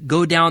to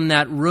go down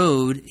that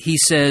road, he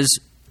says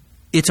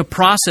it's a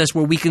process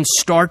where we can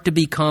start to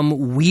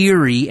become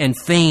weary and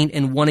faint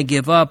and want to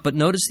give up. But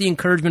notice the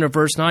encouragement of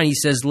verse 9. He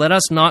says, let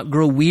us not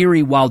grow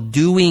weary while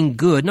doing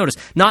good. Notice,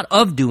 not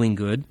of doing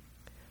good.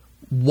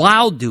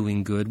 While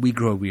doing good, we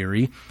grow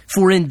weary.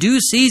 For in due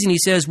season, he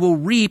says, we'll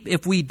reap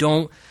if we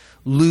don't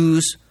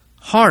lose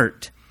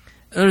heart.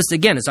 Notice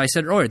again, as I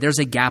said earlier, there's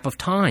a gap of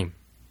time.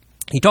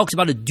 He talks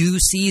about a due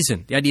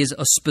season. The idea is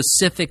a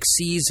specific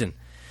season.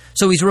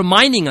 So he's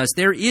reminding us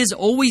there is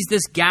always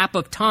this gap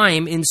of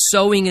time in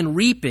sowing and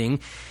reaping,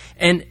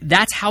 and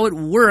that's how it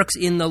works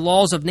in the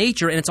laws of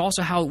nature, and it's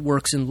also how it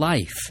works in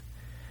life.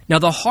 Now,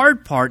 the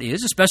hard part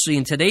is, especially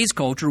in today's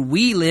culture,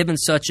 we live in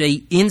such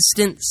a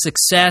instant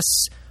success,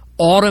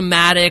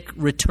 automatic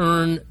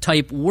return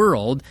type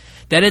world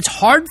that it's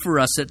hard for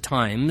us at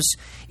times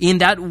in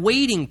that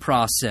waiting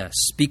process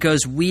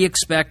because we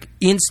expect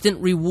instant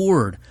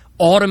reward,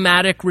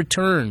 automatic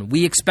return.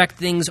 We expect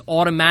things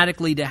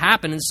automatically to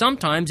happen, and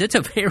sometimes it's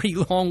a very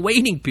long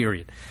waiting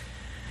period.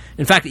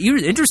 In fact,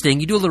 interesting,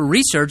 you do a little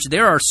research,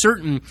 there are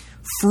certain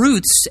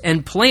fruits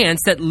and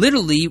plants that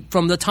literally,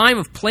 from the time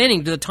of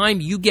planting to the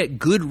time you get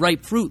good,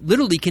 ripe fruit,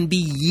 literally can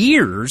be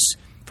years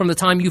from the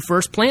time you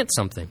first plant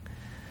something.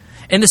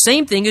 And the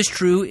same thing is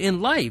true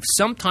in life.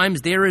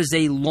 Sometimes there is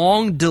a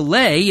long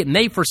delay. It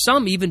may, for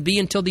some, even be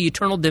until the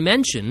eternal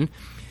dimension,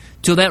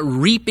 till that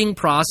reaping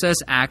process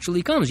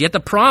actually comes. Yet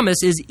the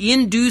promise is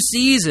in due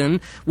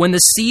season, when the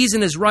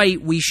season is right,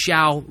 we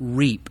shall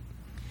reap.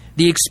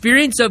 The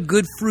experience of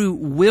good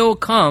fruit will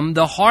come.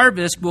 The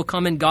harvest will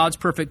come in God's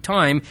perfect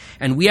time.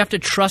 And we have to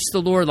trust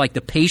the Lord like the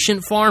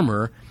patient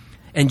farmer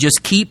and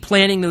just keep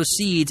planting those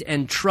seeds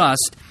and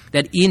trust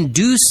that in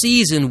due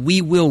season we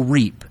will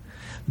reap.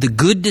 The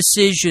good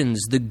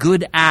decisions, the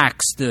good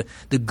acts, the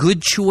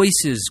good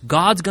choices,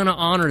 God's going to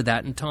honor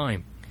that in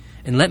time.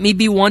 And let me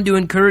be one to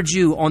encourage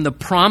you on the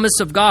promise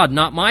of God,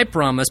 not my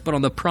promise, but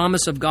on the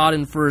promise of God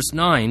in verse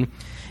 9.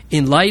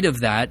 In light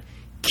of that,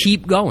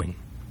 keep going.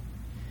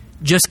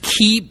 Just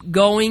keep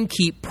going,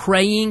 keep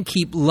praying,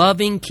 keep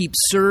loving, keep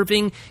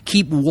serving,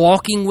 keep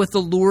walking with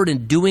the Lord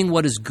and doing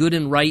what is good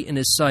and right in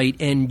His sight,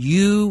 and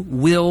you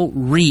will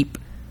reap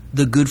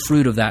the good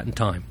fruit of that in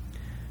time.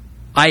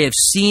 I have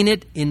seen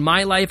it in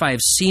my life. I have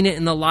seen it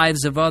in the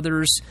lives of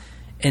others.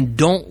 And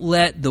don't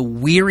let the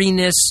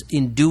weariness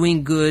in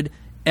doing good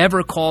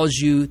ever cause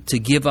you to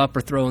give up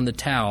or throw in the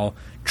towel.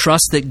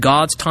 Trust that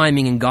God's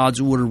timing and God's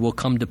order will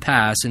come to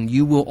pass, and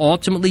you will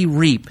ultimately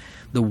reap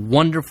the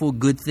wonderful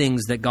good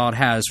things that God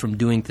has from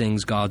doing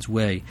things God's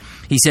way.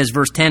 He says,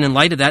 verse 10, in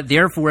light of that,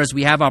 therefore, as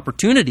we have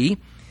opportunity,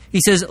 he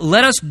says,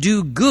 let us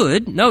do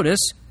good,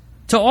 notice,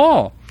 to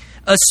all,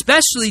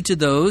 especially to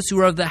those who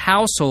are of the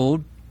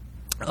household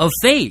of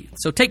faith.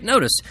 So take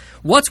notice.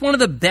 What's one of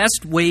the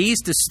best ways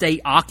to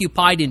stay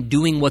occupied in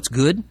doing what's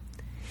good?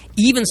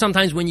 Even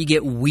sometimes when you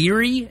get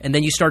weary and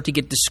then you start to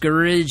get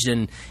discouraged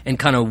and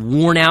kind of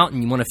worn out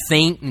and you want to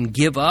faint and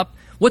give up,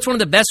 what's one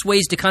of the best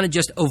ways to kind of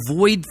just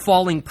avoid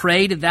falling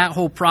prey to that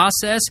whole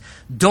process?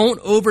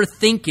 Don't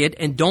overthink it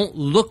and don't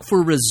look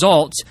for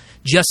results.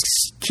 Just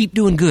keep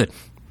doing good.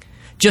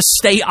 Just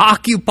stay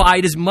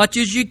occupied as much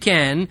as you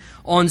can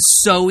on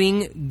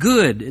sowing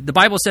good. The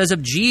Bible says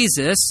of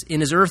Jesus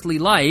in His earthly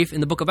life in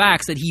the book of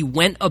Acts that He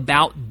went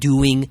about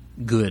doing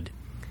good.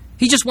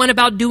 He just went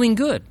about doing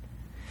good.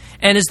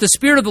 And as the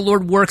Spirit of the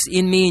Lord works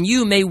in me and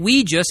you, may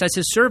we just, as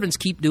His servants,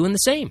 keep doing the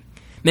same.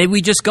 May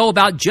we just go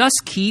about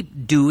just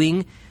keep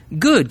doing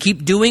good.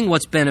 Keep doing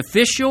what's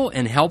beneficial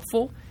and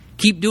helpful.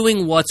 Keep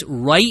doing what's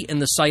right in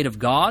the sight of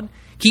God.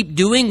 Keep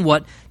doing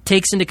what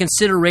takes into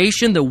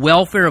consideration the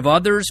welfare of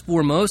others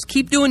foremost.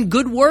 Keep doing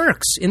good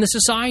works in the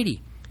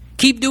society.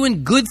 Keep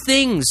doing good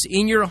things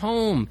in your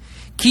home.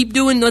 Keep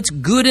doing what's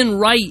good and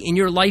right in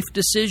your life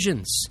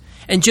decisions.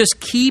 And just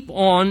keep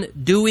on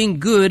doing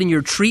good in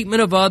your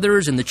treatment of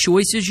others and the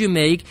choices you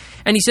make.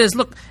 And he says,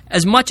 look,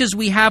 as much as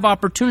we have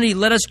opportunity,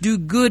 let us do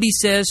good, he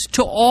says,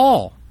 to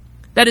all.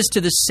 That is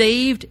to the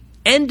saved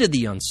and to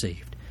the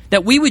unsaved.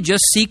 That we would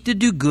just seek to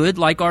do good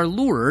like our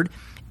Lord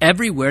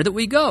everywhere that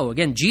we go.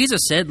 Again,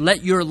 Jesus said,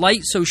 let your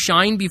light so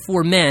shine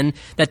before men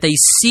that they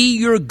see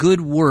your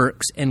good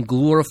works and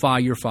glorify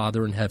your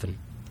Father in heaven.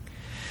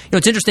 You know,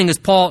 it's interesting as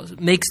Paul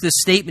makes this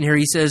statement here.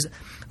 He says,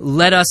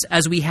 let us,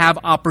 as we have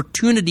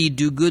opportunity,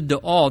 do good to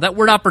all. That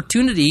word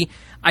opportunity,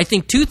 I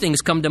think two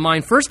things come to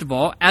mind. First of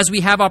all, as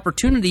we have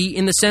opportunity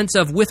in the sense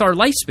of with our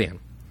lifespan.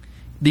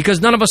 Because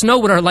none of us know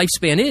what our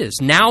lifespan is.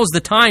 Now's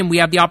the time we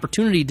have the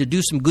opportunity to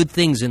do some good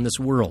things in this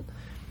world.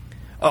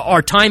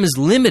 Our time is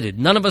limited.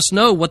 None of us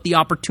know what the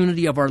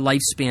opportunity of our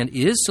lifespan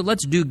is, so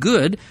let's do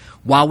good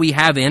while we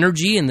have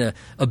energy and the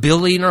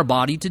ability in our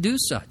body to do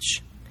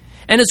such.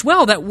 And as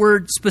well, that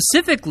word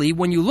specifically,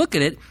 when you look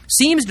at it,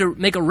 seems to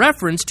make a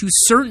reference to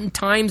certain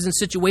times and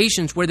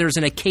situations where there's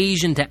an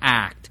occasion to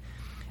act.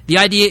 The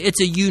idea, it's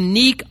a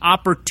unique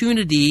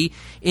opportunity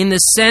in the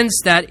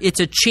sense that it's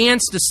a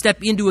chance to step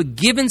into a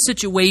given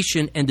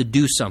situation and to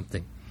do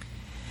something.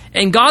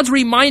 And God's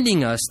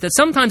reminding us that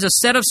sometimes a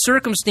set of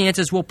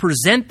circumstances will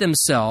present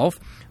themselves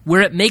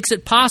where it makes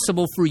it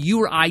possible for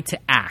you or I to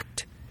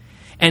act.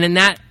 And in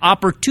that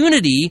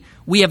opportunity,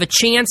 we have a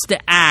chance to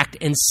act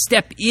and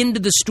step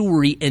into the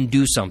story and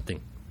do something.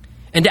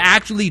 And to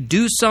actually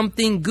do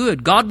something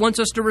good. God wants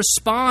us to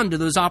respond to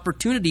those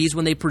opportunities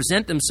when they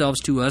present themselves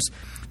to us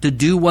to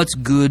do what's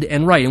good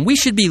and right. And we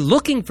should be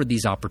looking for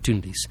these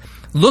opportunities.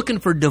 Looking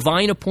for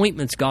divine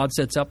appointments God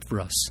sets up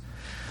for us.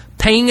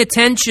 Paying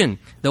attention,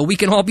 though we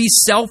can all be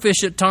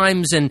selfish at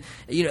times, and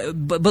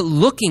but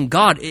looking,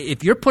 God,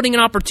 if you're putting an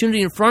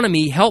opportunity in front of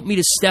me, help me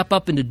to step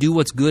up and to do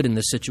what's good in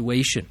this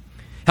situation.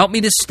 Help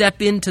me to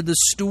step into the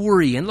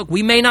story. And look,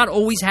 we may not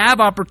always have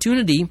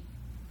opportunity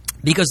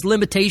because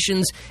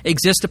limitations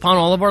exist upon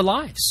all of our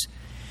lives.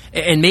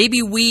 And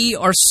maybe we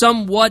are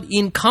somewhat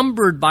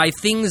encumbered by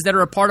things that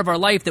are a part of our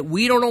life that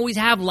we don't always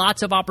have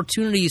lots of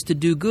opportunities to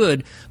do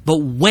good. But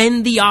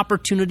when the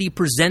opportunity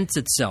presents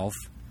itself,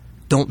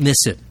 don't miss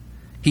it.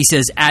 He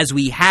says, as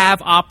we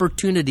have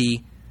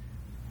opportunity,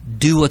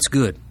 do what's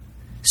good.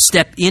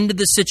 Step into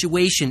the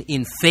situation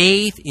in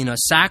faith, in a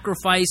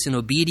sacrifice, in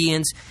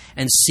obedience,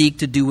 and seek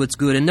to do what's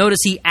good. And notice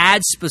he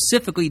adds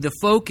specifically the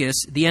focus,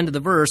 the end of the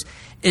verse,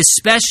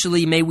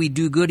 especially may we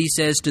do good, he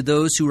says, to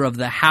those who are of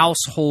the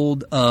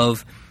household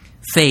of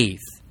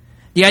faith.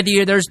 The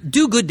idea there's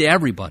do good to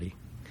everybody.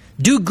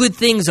 Do good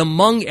things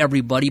among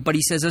everybody, but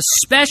he says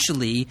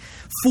especially,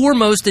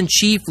 foremost and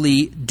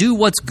chiefly, do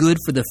what's good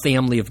for the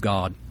family of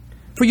God.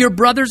 For your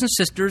brothers and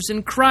sisters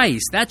in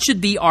Christ. That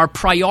should be our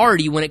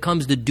priority when it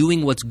comes to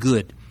doing what's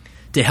good,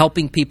 to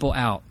helping people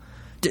out,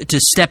 to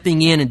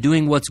stepping in and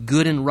doing what's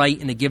good and right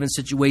in a given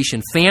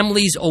situation.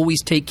 Families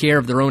always take care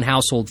of their own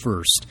household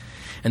first.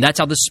 And that's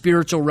how the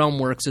spiritual realm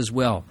works as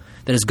well.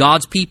 That as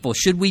God's people,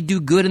 should we do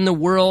good in the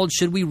world?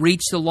 Should we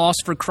reach the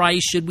lost for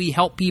Christ? Should we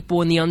help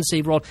people in the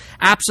unsaved world?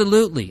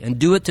 Absolutely. And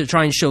do it to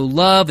try and show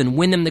love and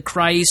win them to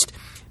Christ.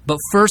 But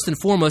first and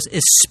foremost,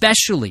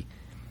 especially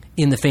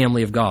in the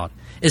family of God,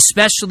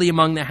 especially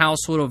among the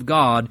household of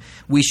God,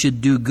 we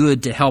should do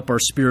good to help our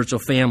spiritual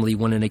family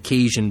when an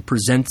occasion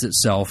presents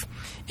itself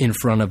in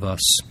front of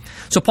us.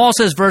 So Paul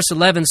says, verse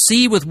 11,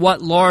 "See with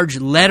what large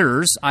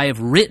letters I have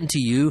written to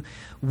you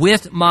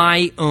with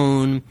my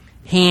own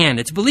hand."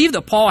 It's believed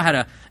that Paul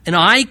had an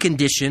eye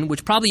condition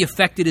which probably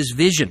affected his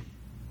vision.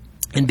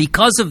 And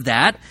because of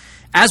that,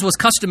 as was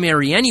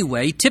customary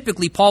anyway,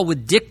 typically Paul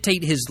would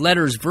dictate his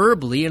letters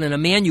verbally, and an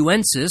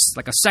amanuensis,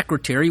 like a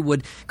secretary,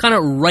 would kind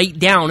of write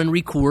down and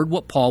record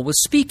what Paul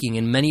was speaking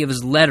in many of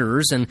his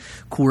letters and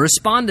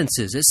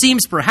correspondences. It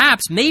seems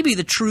perhaps maybe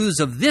the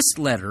truths of this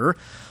letter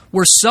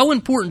were so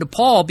important to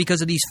Paul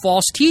because of these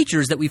false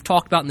teachers that we've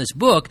talked about in this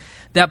book,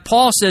 that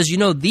Paul says,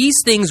 these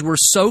things were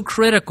so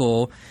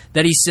critical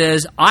that he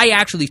says, I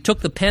actually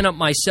took the pen up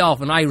myself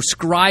and I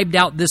scribed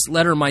out this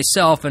letter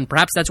myself, and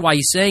perhaps that's why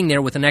he's saying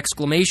there with an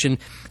exclamation,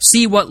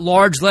 "See what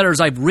large letters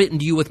I've written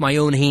to you with my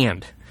own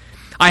hand."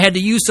 I had to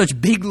use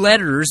such big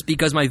letters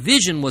because my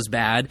vision was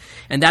bad,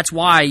 and that's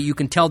why you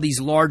can tell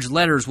these large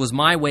letters was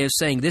my way of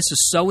saying, this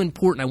is so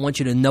important, I want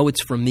you to know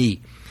it's from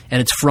me. And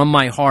it's from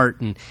my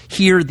heart, and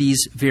hear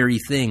these very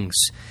things.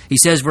 He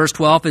says, verse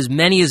 12, "As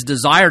many as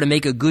desire to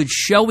make a good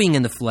showing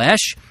in the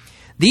flesh,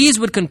 these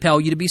would compel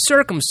you to be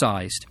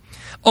circumcised,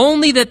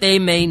 only that they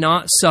may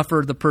not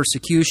suffer the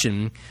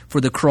persecution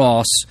for the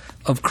cross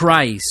of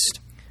Christ."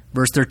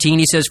 Verse 13,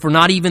 he says, "For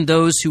not even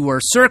those who are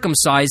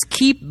circumcised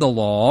keep the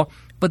law,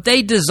 but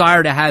they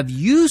desire to have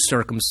you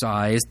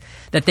circumcised,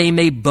 that they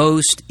may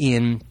boast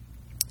in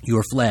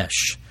your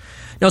flesh."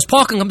 Now, as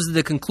Paul comes to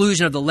the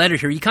conclusion of the letter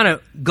here, he kind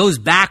of goes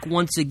back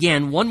once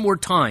again, one more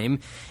time,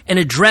 and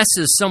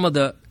addresses some of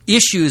the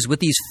issues with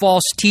these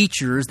false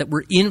teachers that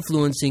were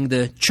influencing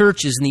the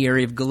churches in the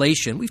area of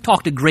Galatia. We've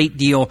talked a great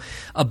deal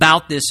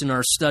about this in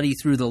our study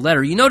through the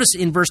letter. You notice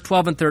in verse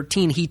 12 and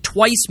 13, he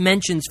twice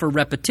mentions, for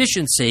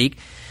repetition's sake,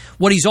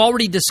 what he's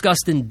already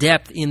discussed in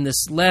depth in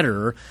this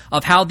letter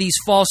of how these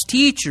false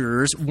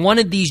teachers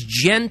wanted these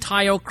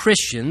Gentile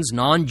Christians,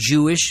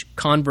 non-Jewish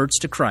converts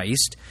to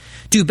Christ,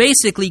 to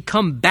basically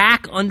come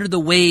back under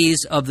the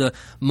ways of the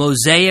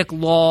Mosaic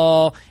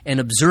law and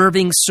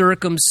observing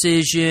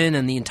circumcision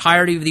and the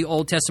entirety of the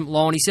Old Testament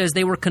law. And he says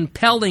they were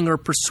compelling or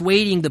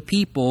persuading the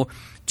people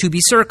to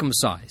be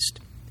circumcised.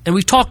 And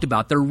we've talked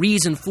about the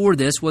reason for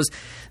this was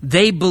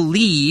they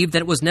believed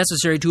that it was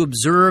necessary to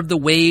observe the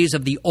ways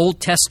of the Old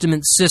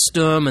Testament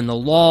system and the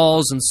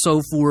laws and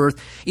so forth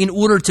in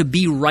order to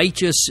be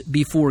righteous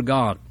before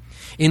God,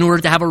 in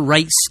order to have a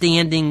right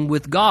standing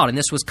with God. And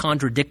this was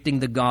contradicting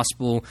the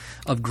gospel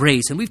of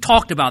grace. And we've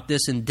talked about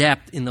this in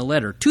depth in the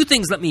letter. Two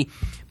things let me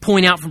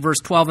point out from verse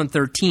 12 and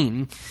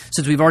 13,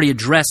 since we've already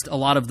addressed a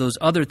lot of those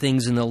other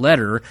things in the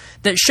letter,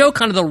 that show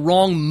kind of the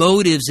wrong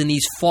motives in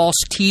these false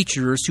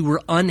teachers who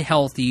were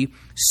unhealthy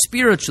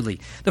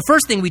spiritually. The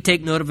first thing we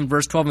take note of in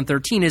verse 12 and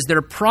 13 is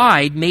their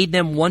pride made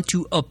them want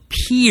to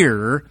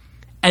appear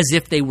as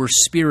if they were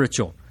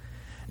spiritual.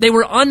 They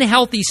were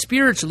unhealthy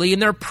spiritually,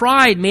 and their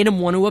pride made them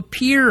want to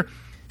appear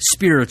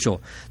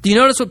spiritual. Do you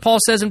notice what Paul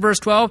says in verse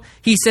 12?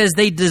 He says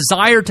they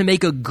desire to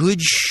make a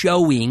good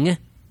showing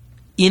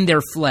in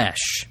their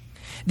flesh.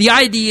 The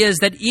idea is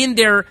that in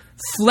their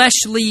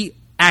fleshly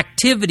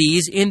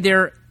activities, in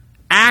their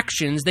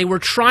actions, they were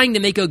trying to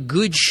make a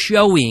good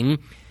showing.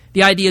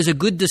 The idea is a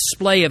good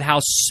display of how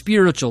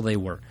spiritual they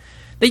were.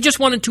 They just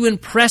wanted to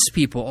impress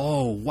people.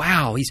 Oh,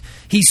 wow,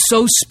 he's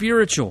so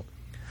spiritual.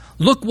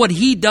 Look what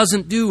he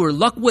doesn't do, or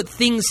look what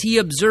things he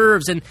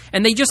observes.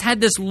 And they just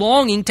had this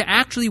longing to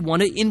actually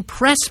want to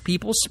impress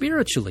people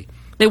spiritually.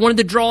 They wanted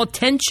to draw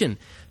attention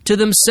to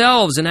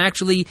themselves and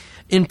actually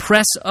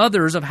impress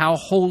others of how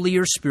holy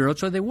or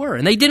spiritual they were.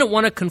 And they didn't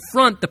want to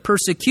confront the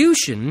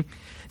persecution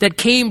that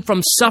came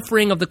from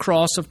suffering of the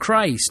cross of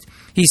Christ.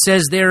 He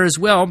says there as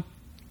well,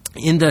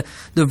 in the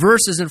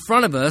verses in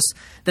front of us,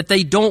 that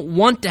they don't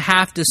want to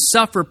have to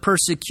suffer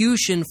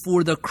persecution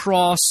for the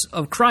cross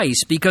of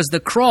Christ, because the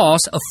cross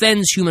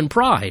offends human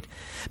pride.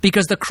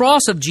 Because the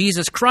cross of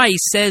Jesus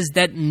Christ says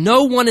that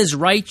no one is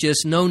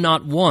righteous, no,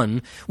 not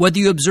one, whether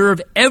you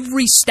observe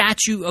every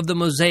statute of the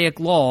Mosaic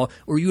law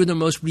or you're the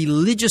most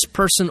religious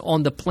person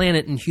on the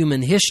planet in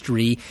human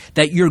history,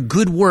 that your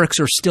good works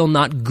are still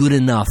not good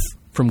enough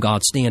from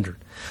God's standard.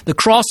 The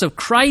cross of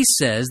Christ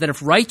says that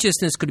if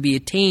righteousness could be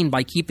attained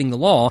by keeping the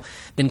law,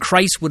 then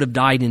Christ would have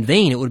died in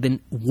vain. It would have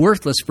been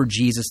worthless for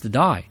Jesus to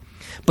die.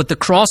 But the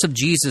cross of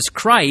Jesus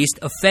Christ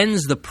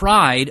offends the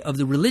pride of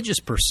the religious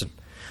person,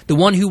 the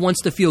one who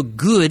wants to feel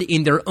good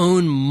in their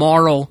own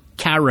moral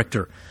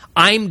character.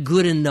 I'm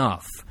good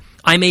enough.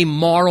 I'm a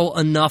moral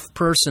enough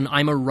person.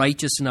 I'm a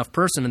righteous enough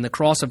person. And the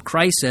cross of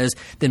Christ says,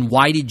 then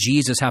why did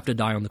Jesus have to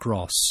die on the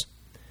cross?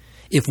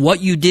 If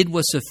what you did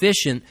was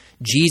sufficient,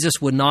 Jesus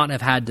would not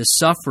have had to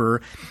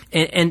suffer.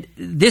 And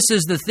this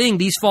is the thing.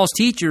 These false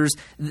teachers,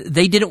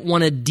 they didn't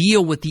want to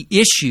deal with the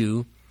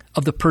issue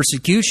of the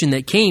persecution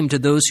that came to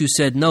those who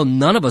said, no,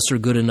 none of us are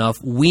good enough.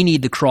 We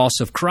need the cross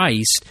of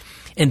Christ.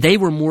 And they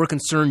were more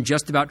concerned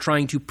just about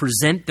trying to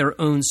present their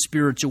own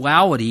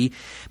spirituality,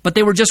 but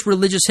they were just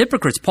religious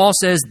hypocrites. Paul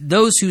says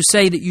those who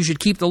say that you should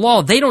keep the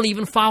law, they don't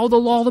even follow the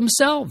law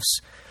themselves.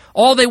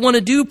 All they want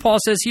to do, Paul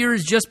says here,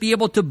 is just be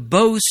able to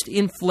boast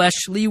in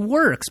fleshly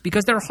works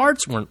because their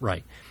hearts weren't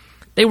right.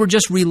 They were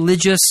just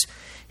religious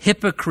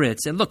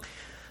hypocrites. And look,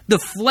 the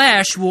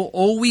flesh will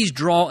always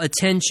draw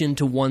attention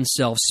to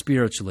oneself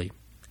spiritually.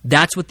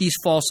 That's what these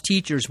false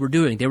teachers were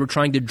doing. They were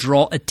trying to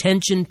draw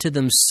attention to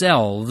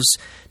themselves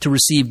to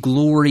receive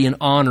glory and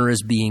honor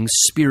as being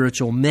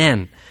spiritual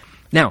men.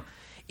 Now,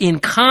 in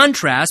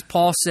contrast,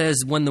 Paul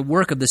says when the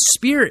work of the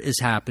Spirit is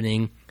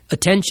happening,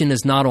 attention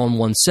is not on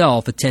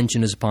oneself,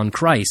 attention is upon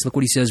Christ. Look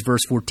what he says,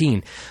 verse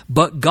 14.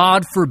 But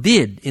God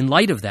forbid, in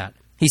light of that,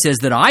 he says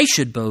that I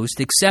should boast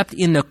except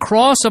in the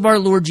cross of our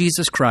Lord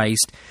Jesus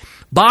Christ,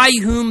 by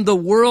whom the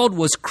world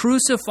was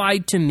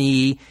crucified to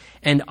me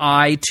and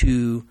I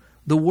to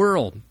the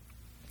world.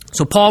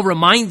 So Paul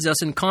reminds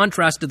us, in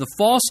contrast to the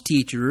false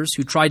teachers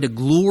who tried to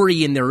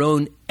glory in their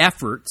own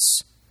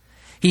efforts,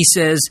 he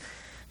says,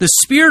 the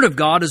Spirit of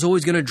God is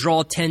always going to draw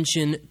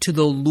attention to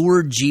the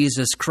Lord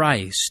Jesus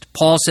Christ.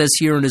 Paul says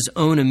here in his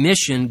own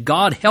admission,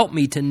 God help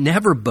me to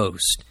never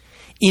boast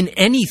in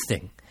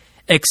anything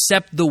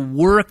except the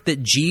work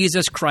that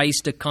Jesus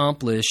Christ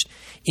accomplished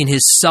in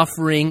his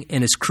suffering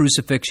and his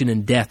crucifixion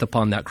and death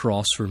upon that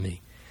cross for me.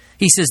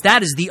 He says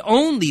that is the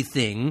only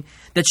thing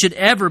that should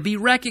ever be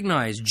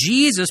recognized.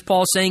 Jesus,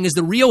 Paul's saying, is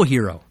the real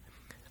hero.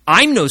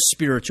 I'm no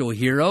spiritual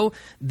hero.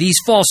 These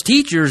false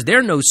teachers,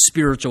 they're no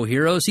spiritual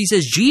heroes. He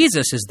says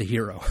Jesus is the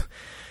hero.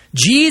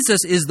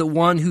 Jesus is the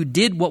one who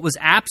did what was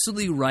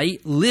absolutely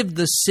right, lived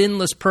the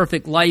sinless,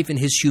 perfect life in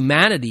his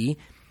humanity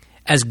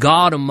as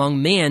God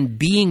among man,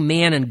 being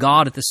man and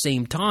God at the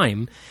same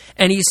time.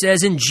 And he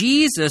says, and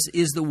Jesus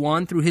is the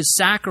one through his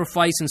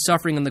sacrifice and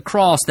suffering on the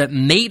cross that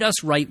made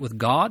us right with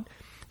God,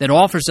 that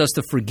offers us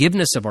the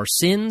forgiveness of our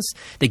sins,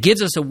 that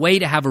gives us a way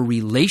to have a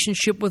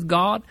relationship with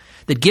God,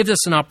 that gives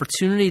us an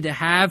opportunity to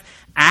have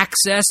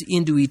access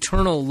into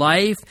eternal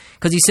life.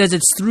 Because he says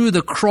it's through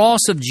the cross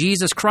of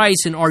Jesus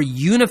Christ and our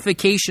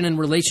unification and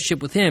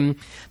relationship with him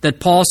that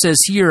Paul says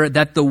here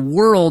that the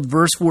world,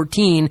 verse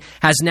 14,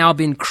 has now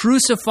been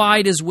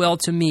crucified as well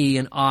to me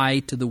and I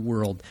to the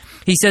world.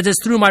 He says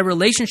it's through my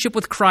relationship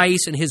with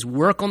Christ and his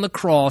work on the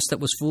cross that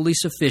was fully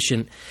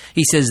sufficient.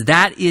 He says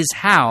that is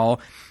how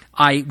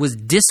I was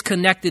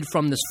disconnected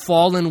from this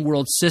fallen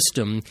world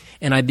system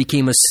and I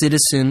became a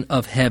citizen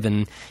of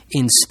heaven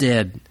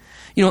instead.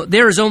 You know,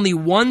 there is only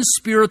one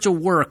spiritual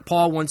work,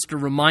 Paul wants to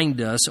remind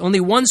us,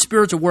 only one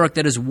spiritual work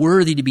that is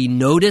worthy to be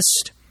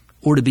noticed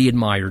or to be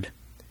admired.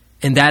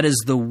 And that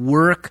is the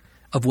work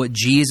of what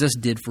Jesus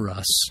did for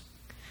us.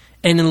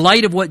 And in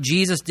light of what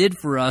Jesus did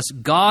for us,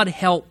 God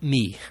help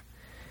me.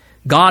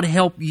 God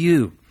help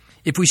you.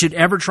 If we should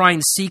ever try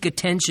and seek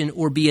attention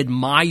or be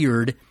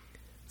admired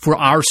for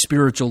our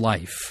spiritual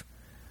life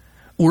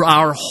or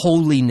our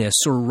holiness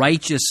or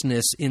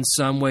righteousness in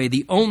some way,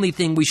 the only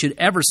thing we should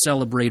ever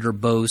celebrate or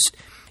boast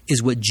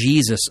is what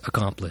Jesus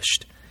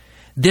accomplished.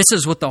 This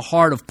is what the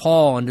heart of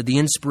Paul, under the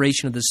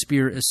inspiration of the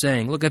Spirit, is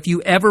saying. Look, if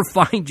you ever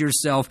find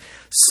yourself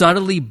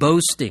subtly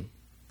boasting,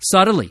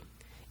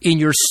 in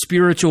your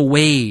spiritual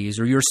ways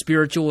or your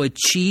spiritual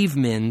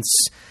achievements,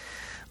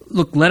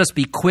 look, let us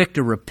be quick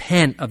to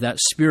repent of that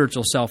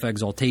spiritual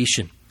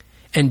self-exaltation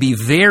and be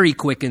very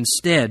quick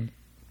instead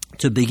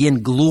to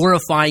begin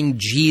glorifying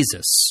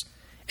Jesus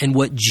and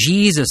what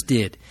Jesus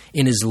did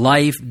in his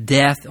life,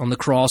 death on the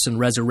cross, and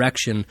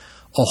resurrection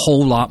a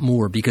whole lot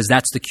more, because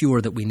that's the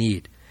cure that we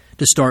need,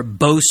 to start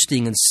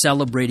boasting and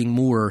celebrating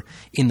more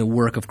in the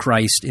work of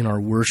Christ in our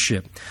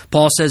worship.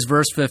 Paul says,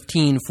 verse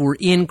 15, for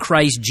in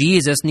Christ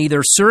Jesus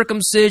neither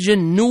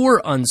circumcision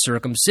nor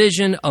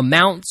uncircumcision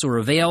amounts or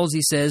avails,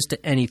 he says,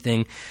 to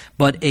anything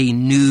but a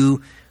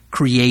new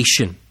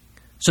creation.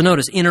 So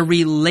notice, in a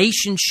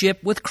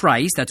relationship with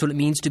Christ, that's what it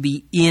means to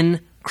be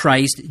in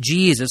Christ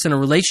Jesus. In a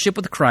relationship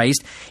with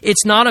Christ,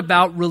 it's not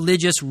about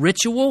religious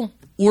ritual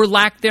or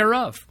lack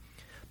thereof.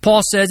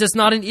 Paul says it's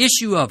not an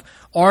issue of,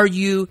 are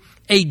you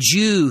a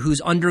Jew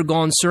who's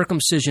undergone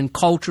circumcision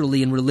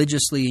culturally and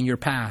religiously in your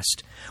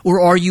past?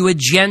 Or are you a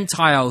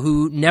Gentile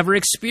who never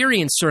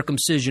experienced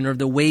circumcision or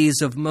the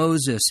ways of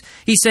Moses?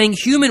 He's saying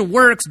human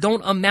works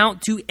don't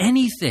amount to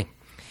anything.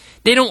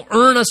 They don't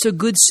earn us a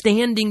good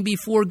standing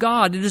before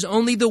God. It is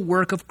only the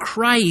work of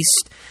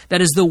Christ that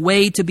is the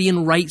way to be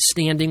in right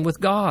standing with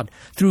God.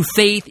 Through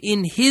faith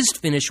in his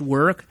finished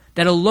work,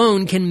 that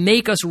alone can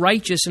make us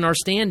righteous in our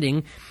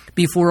standing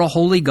before a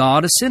holy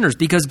God as sinners.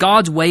 Because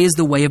God's way is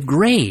the way of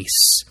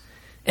grace.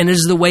 And it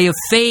is the way of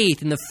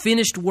faith and the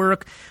finished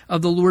work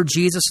of the Lord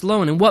Jesus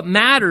alone. And what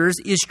matters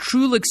is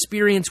true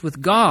experience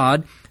with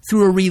God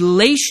through a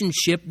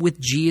relationship with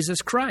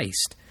Jesus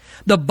Christ.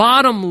 The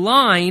bottom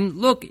line,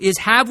 look, is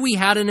have we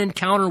had an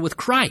encounter with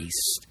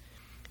Christ?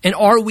 And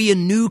are we a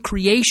new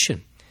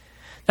creation?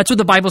 That's what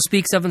the Bible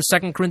speaks of in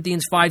 2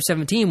 Corinthians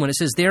 5:17 when it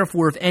says,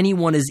 therefore, if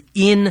anyone is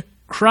in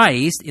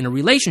Christ, in a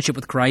relationship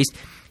with Christ,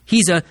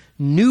 he's a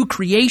new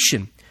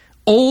creation.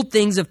 Old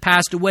things have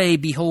passed away.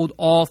 Behold,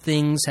 all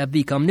things have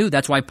become new.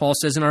 That's why Paul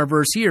says in our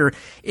verse here,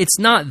 it's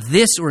not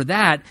this or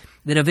that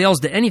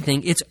avails to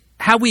anything. It's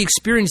how we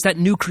experience that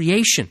new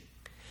creation,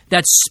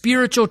 that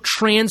spiritual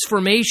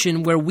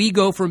transformation where we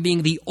go from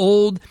being the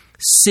old,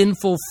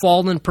 sinful,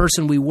 fallen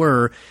person we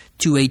were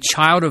to a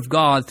child of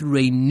God through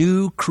a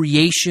new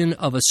creation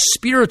of a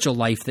spiritual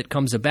life that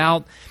comes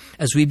about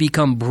as we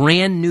become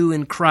brand new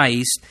in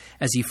Christ,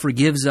 as he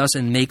forgives us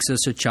and makes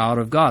us a child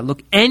of God.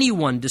 Look,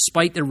 anyone,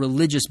 despite their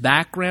religious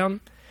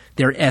background,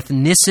 their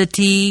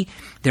ethnicity,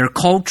 their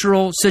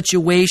cultural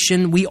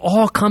situation, we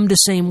all come the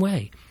same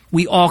way.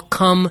 We all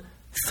come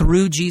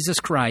through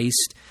Jesus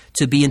Christ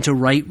to be into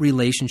right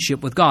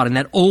relationship with God. And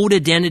that old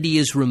identity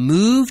is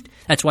removed.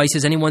 That's why he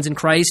says anyone's in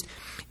Christ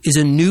is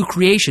a new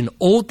creation.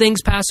 Old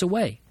things pass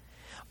away.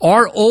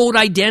 Our old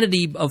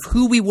identity of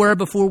who we were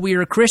before we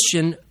were a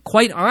Christian,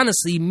 quite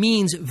honestly,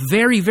 means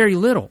very, very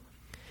little.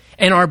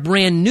 And our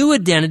brand new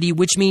identity,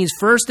 which means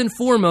first and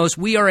foremost,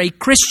 we are a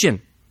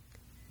Christian.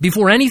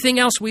 Before anything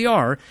else we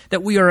are,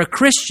 that we are a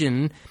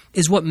Christian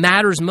is what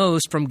matters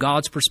most from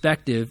God's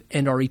perspective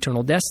and our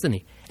eternal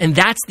destiny. And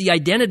that's the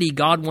identity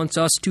God wants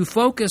us to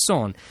focus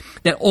on.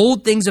 That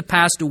old things have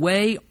passed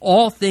away,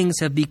 all things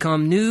have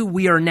become new,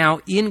 we are now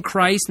in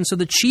Christ. And so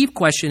the chief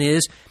question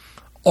is,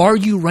 are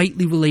you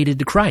rightly related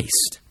to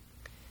Christ?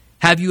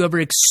 Have you ever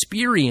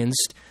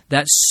experienced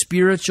that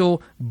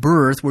spiritual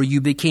birth where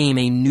you became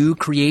a new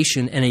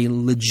creation and a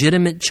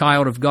legitimate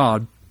child of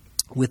God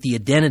with the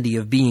identity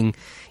of being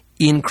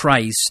in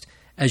Christ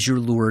as your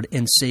Lord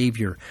and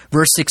Savior?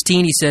 Verse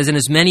 16, he says, and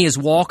as many as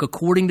walk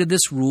according to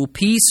this rule,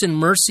 peace and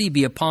mercy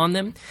be upon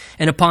them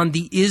and upon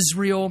the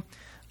Israel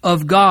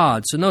of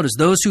God. So notice,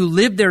 those who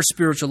live their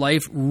spiritual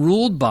life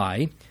ruled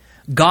by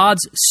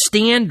God's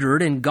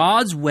standard and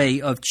God's way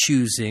of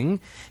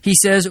choosing, he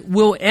says,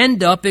 will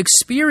end up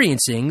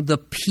experiencing the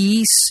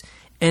peace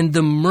and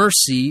the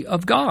mercy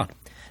of God.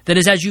 That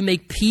is, as you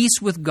make peace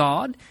with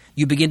God,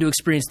 you begin to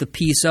experience the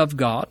peace of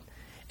God.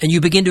 And you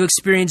begin to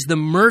experience the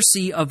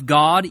mercy of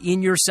God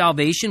in your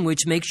salvation,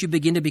 which makes you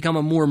begin to become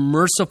a more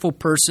merciful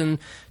person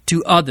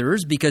to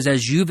others, because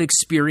as you've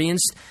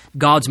experienced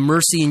God's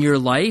mercy in your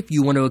life,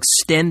 you want to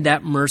extend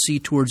that mercy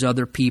towards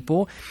other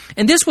people.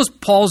 And this was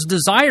Paul's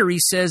desire, he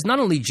says, not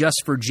only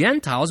just for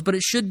Gentiles, but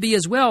it should be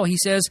as well. He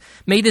says,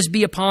 may this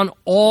be upon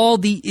all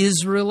the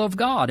Israel of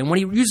God. And when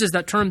he uses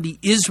that term, the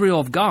Israel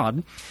of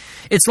God,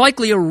 it's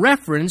likely a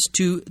reference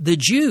to the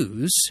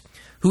Jews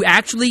who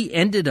actually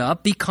ended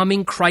up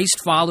becoming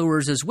Christ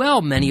followers as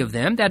well, many of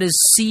them, that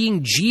is, seeing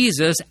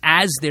Jesus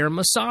as their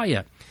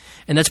Messiah.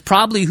 And that's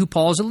probably who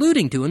Paul's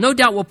alluding to. And no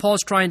doubt what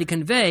Paul's trying to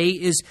convey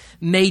is,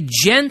 may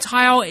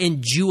Gentile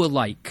and Jew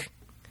alike,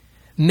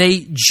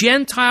 may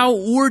Gentile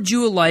or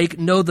Jew alike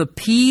know the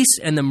peace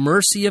and the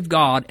mercy of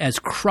God as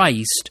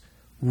Christ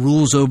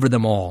rules over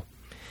them all.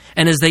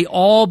 And as they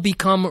all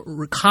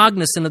become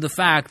cognizant of the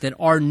fact that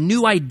our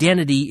new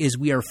identity is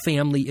we are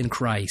family in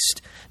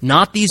Christ.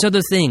 Not these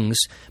other things,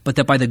 but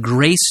that by the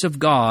grace of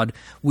God,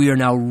 we are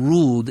now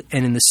ruled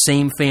and in the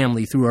same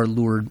family through our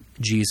Lord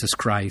Jesus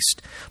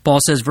Christ. Paul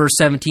says, verse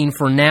 17,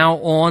 for now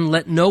on,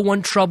 let no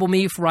one trouble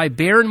me, for I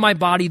bear in my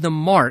body the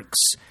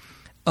marks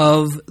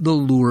of the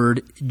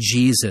Lord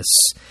Jesus.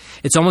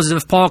 It's almost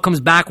as if Paul comes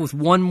back with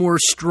one more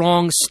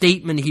strong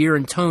statement here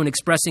in tone,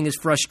 expressing his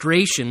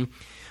frustration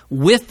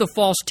with the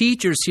false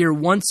teachers here,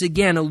 once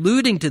again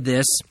alluding to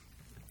this,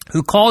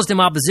 who caused him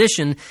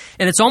opposition.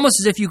 And it's almost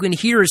as if you can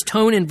hear his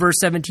tone in verse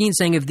 17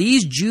 saying, if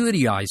these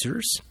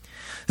Judaizers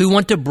who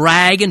want to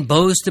brag and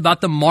boast about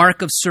the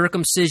mark of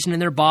circumcision in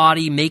their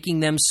body, making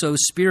them so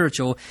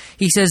spiritual,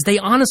 he says they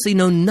honestly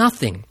know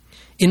nothing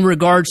in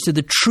regards to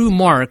the true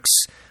marks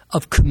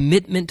of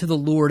commitment to the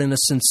Lord in a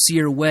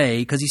sincere way,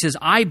 because he says,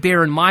 I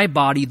bear in my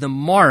body the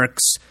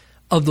marks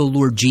of the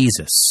Lord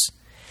Jesus.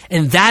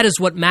 And that is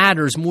what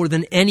matters more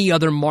than any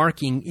other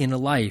marking in a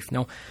life.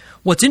 Now,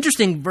 what's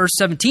interesting, verse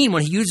 17,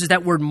 when he uses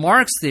that word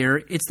marks there,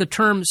 it's the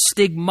term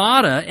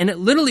stigmata, and it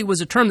literally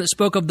was a term that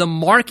spoke of the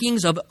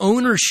markings of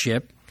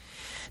ownership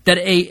that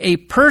a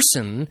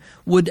person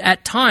would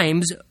at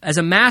times, as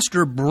a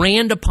master,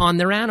 brand upon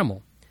their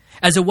animal,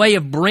 as a way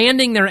of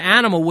branding their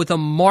animal with a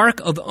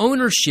mark of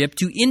ownership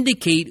to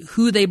indicate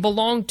who they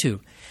belong to.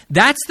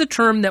 That's the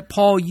term that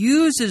Paul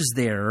uses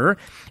there.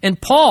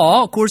 And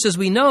Paul, of course, as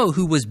we know,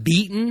 who was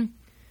beaten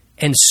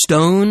and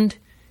stoned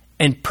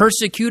and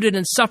persecuted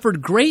and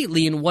suffered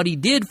greatly in what he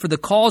did for the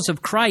cause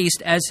of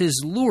Christ as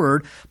his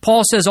Lord,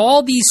 Paul says,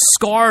 all these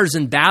scars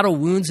and battle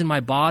wounds in my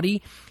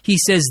body, he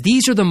says,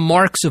 these are the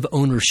marks of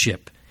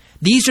ownership.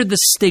 These are the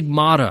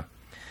stigmata.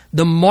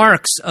 the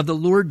marks of the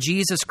Lord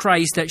Jesus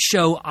Christ that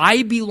show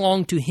I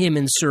belong to him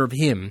and serve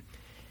him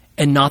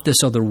and not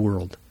this other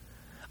world.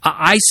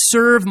 I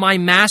serve my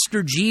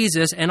master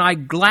Jesus, and I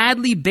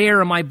gladly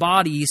bear in my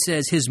body, he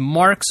says, his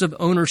marks of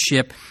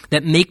ownership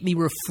that make me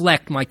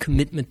reflect my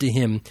commitment to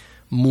him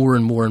more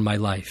and more in my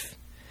life.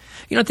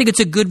 I think it's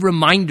a good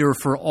reminder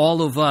for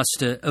all of us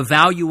to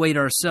evaluate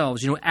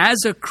ourselves. As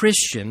a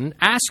Christian,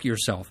 ask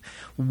yourself,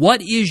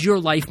 what is your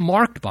life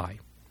marked by?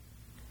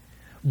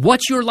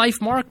 What's your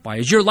life marked by?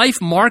 Is your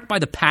life marked by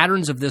the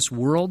patterns of this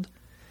world?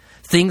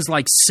 Things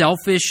like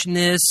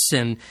selfishness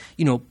and,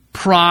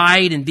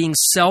 pride and being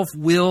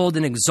self-willed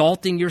and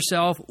exalting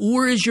yourself?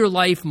 Or is your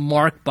life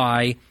marked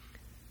by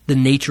the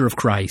nature of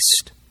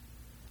Christ,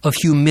 of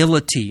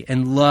humility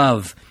and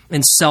love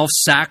and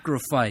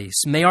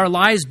self-sacrifice? May our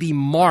lives be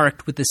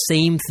marked with the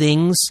same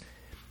things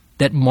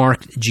that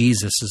marked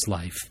Jesus'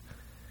 life.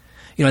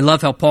 I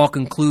love how Paul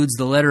concludes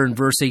the letter in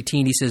verse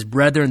 18. He says,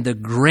 "Brethren, the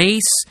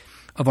grace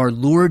of our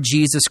Lord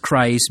Jesus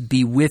Christ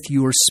be with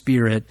your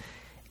spirit.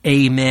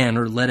 Amen,"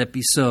 or let it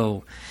be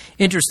so.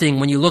 Interesting,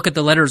 when you look at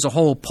the letter as a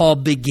whole, Paul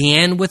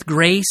began with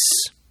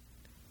grace,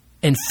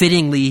 and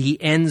fittingly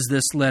he ends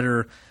this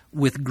letter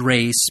with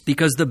grace,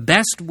 because the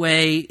best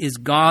way is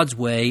God's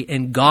way,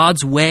 and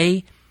God's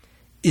way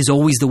is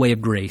always the way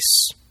of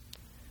grace.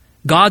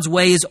 God's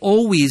way is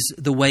always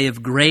the way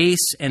of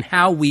grace, and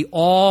how we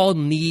all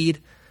need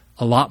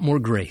a lot more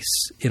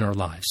grace in our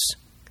lives.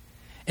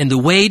 And the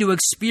way to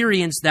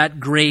experience that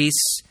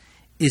grace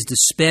is to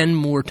spend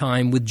more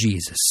time with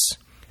Jesus.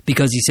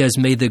 Because he says,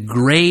 may the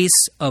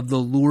grace of the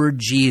Lord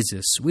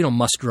Jesus, we don't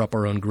muster up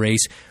our own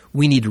grace,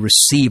 we need to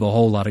receive a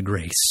whole lot of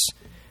grace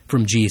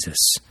from Jesus.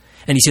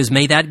 And he says,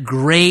 may that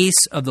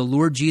grace of the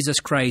Lord Jesus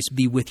Christ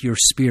be with your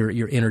spirit,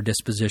 your inner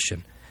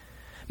disposition.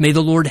 May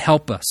the Lord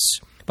help us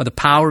by the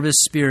power of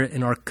his Spirit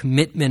in our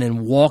commitment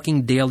and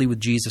walking daily with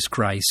Jesus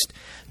Christ,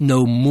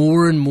 know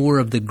more and more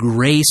of the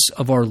grace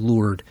of our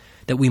Lord,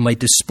 that we might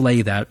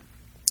display that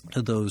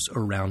to those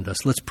around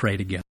us. Let's pray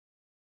together.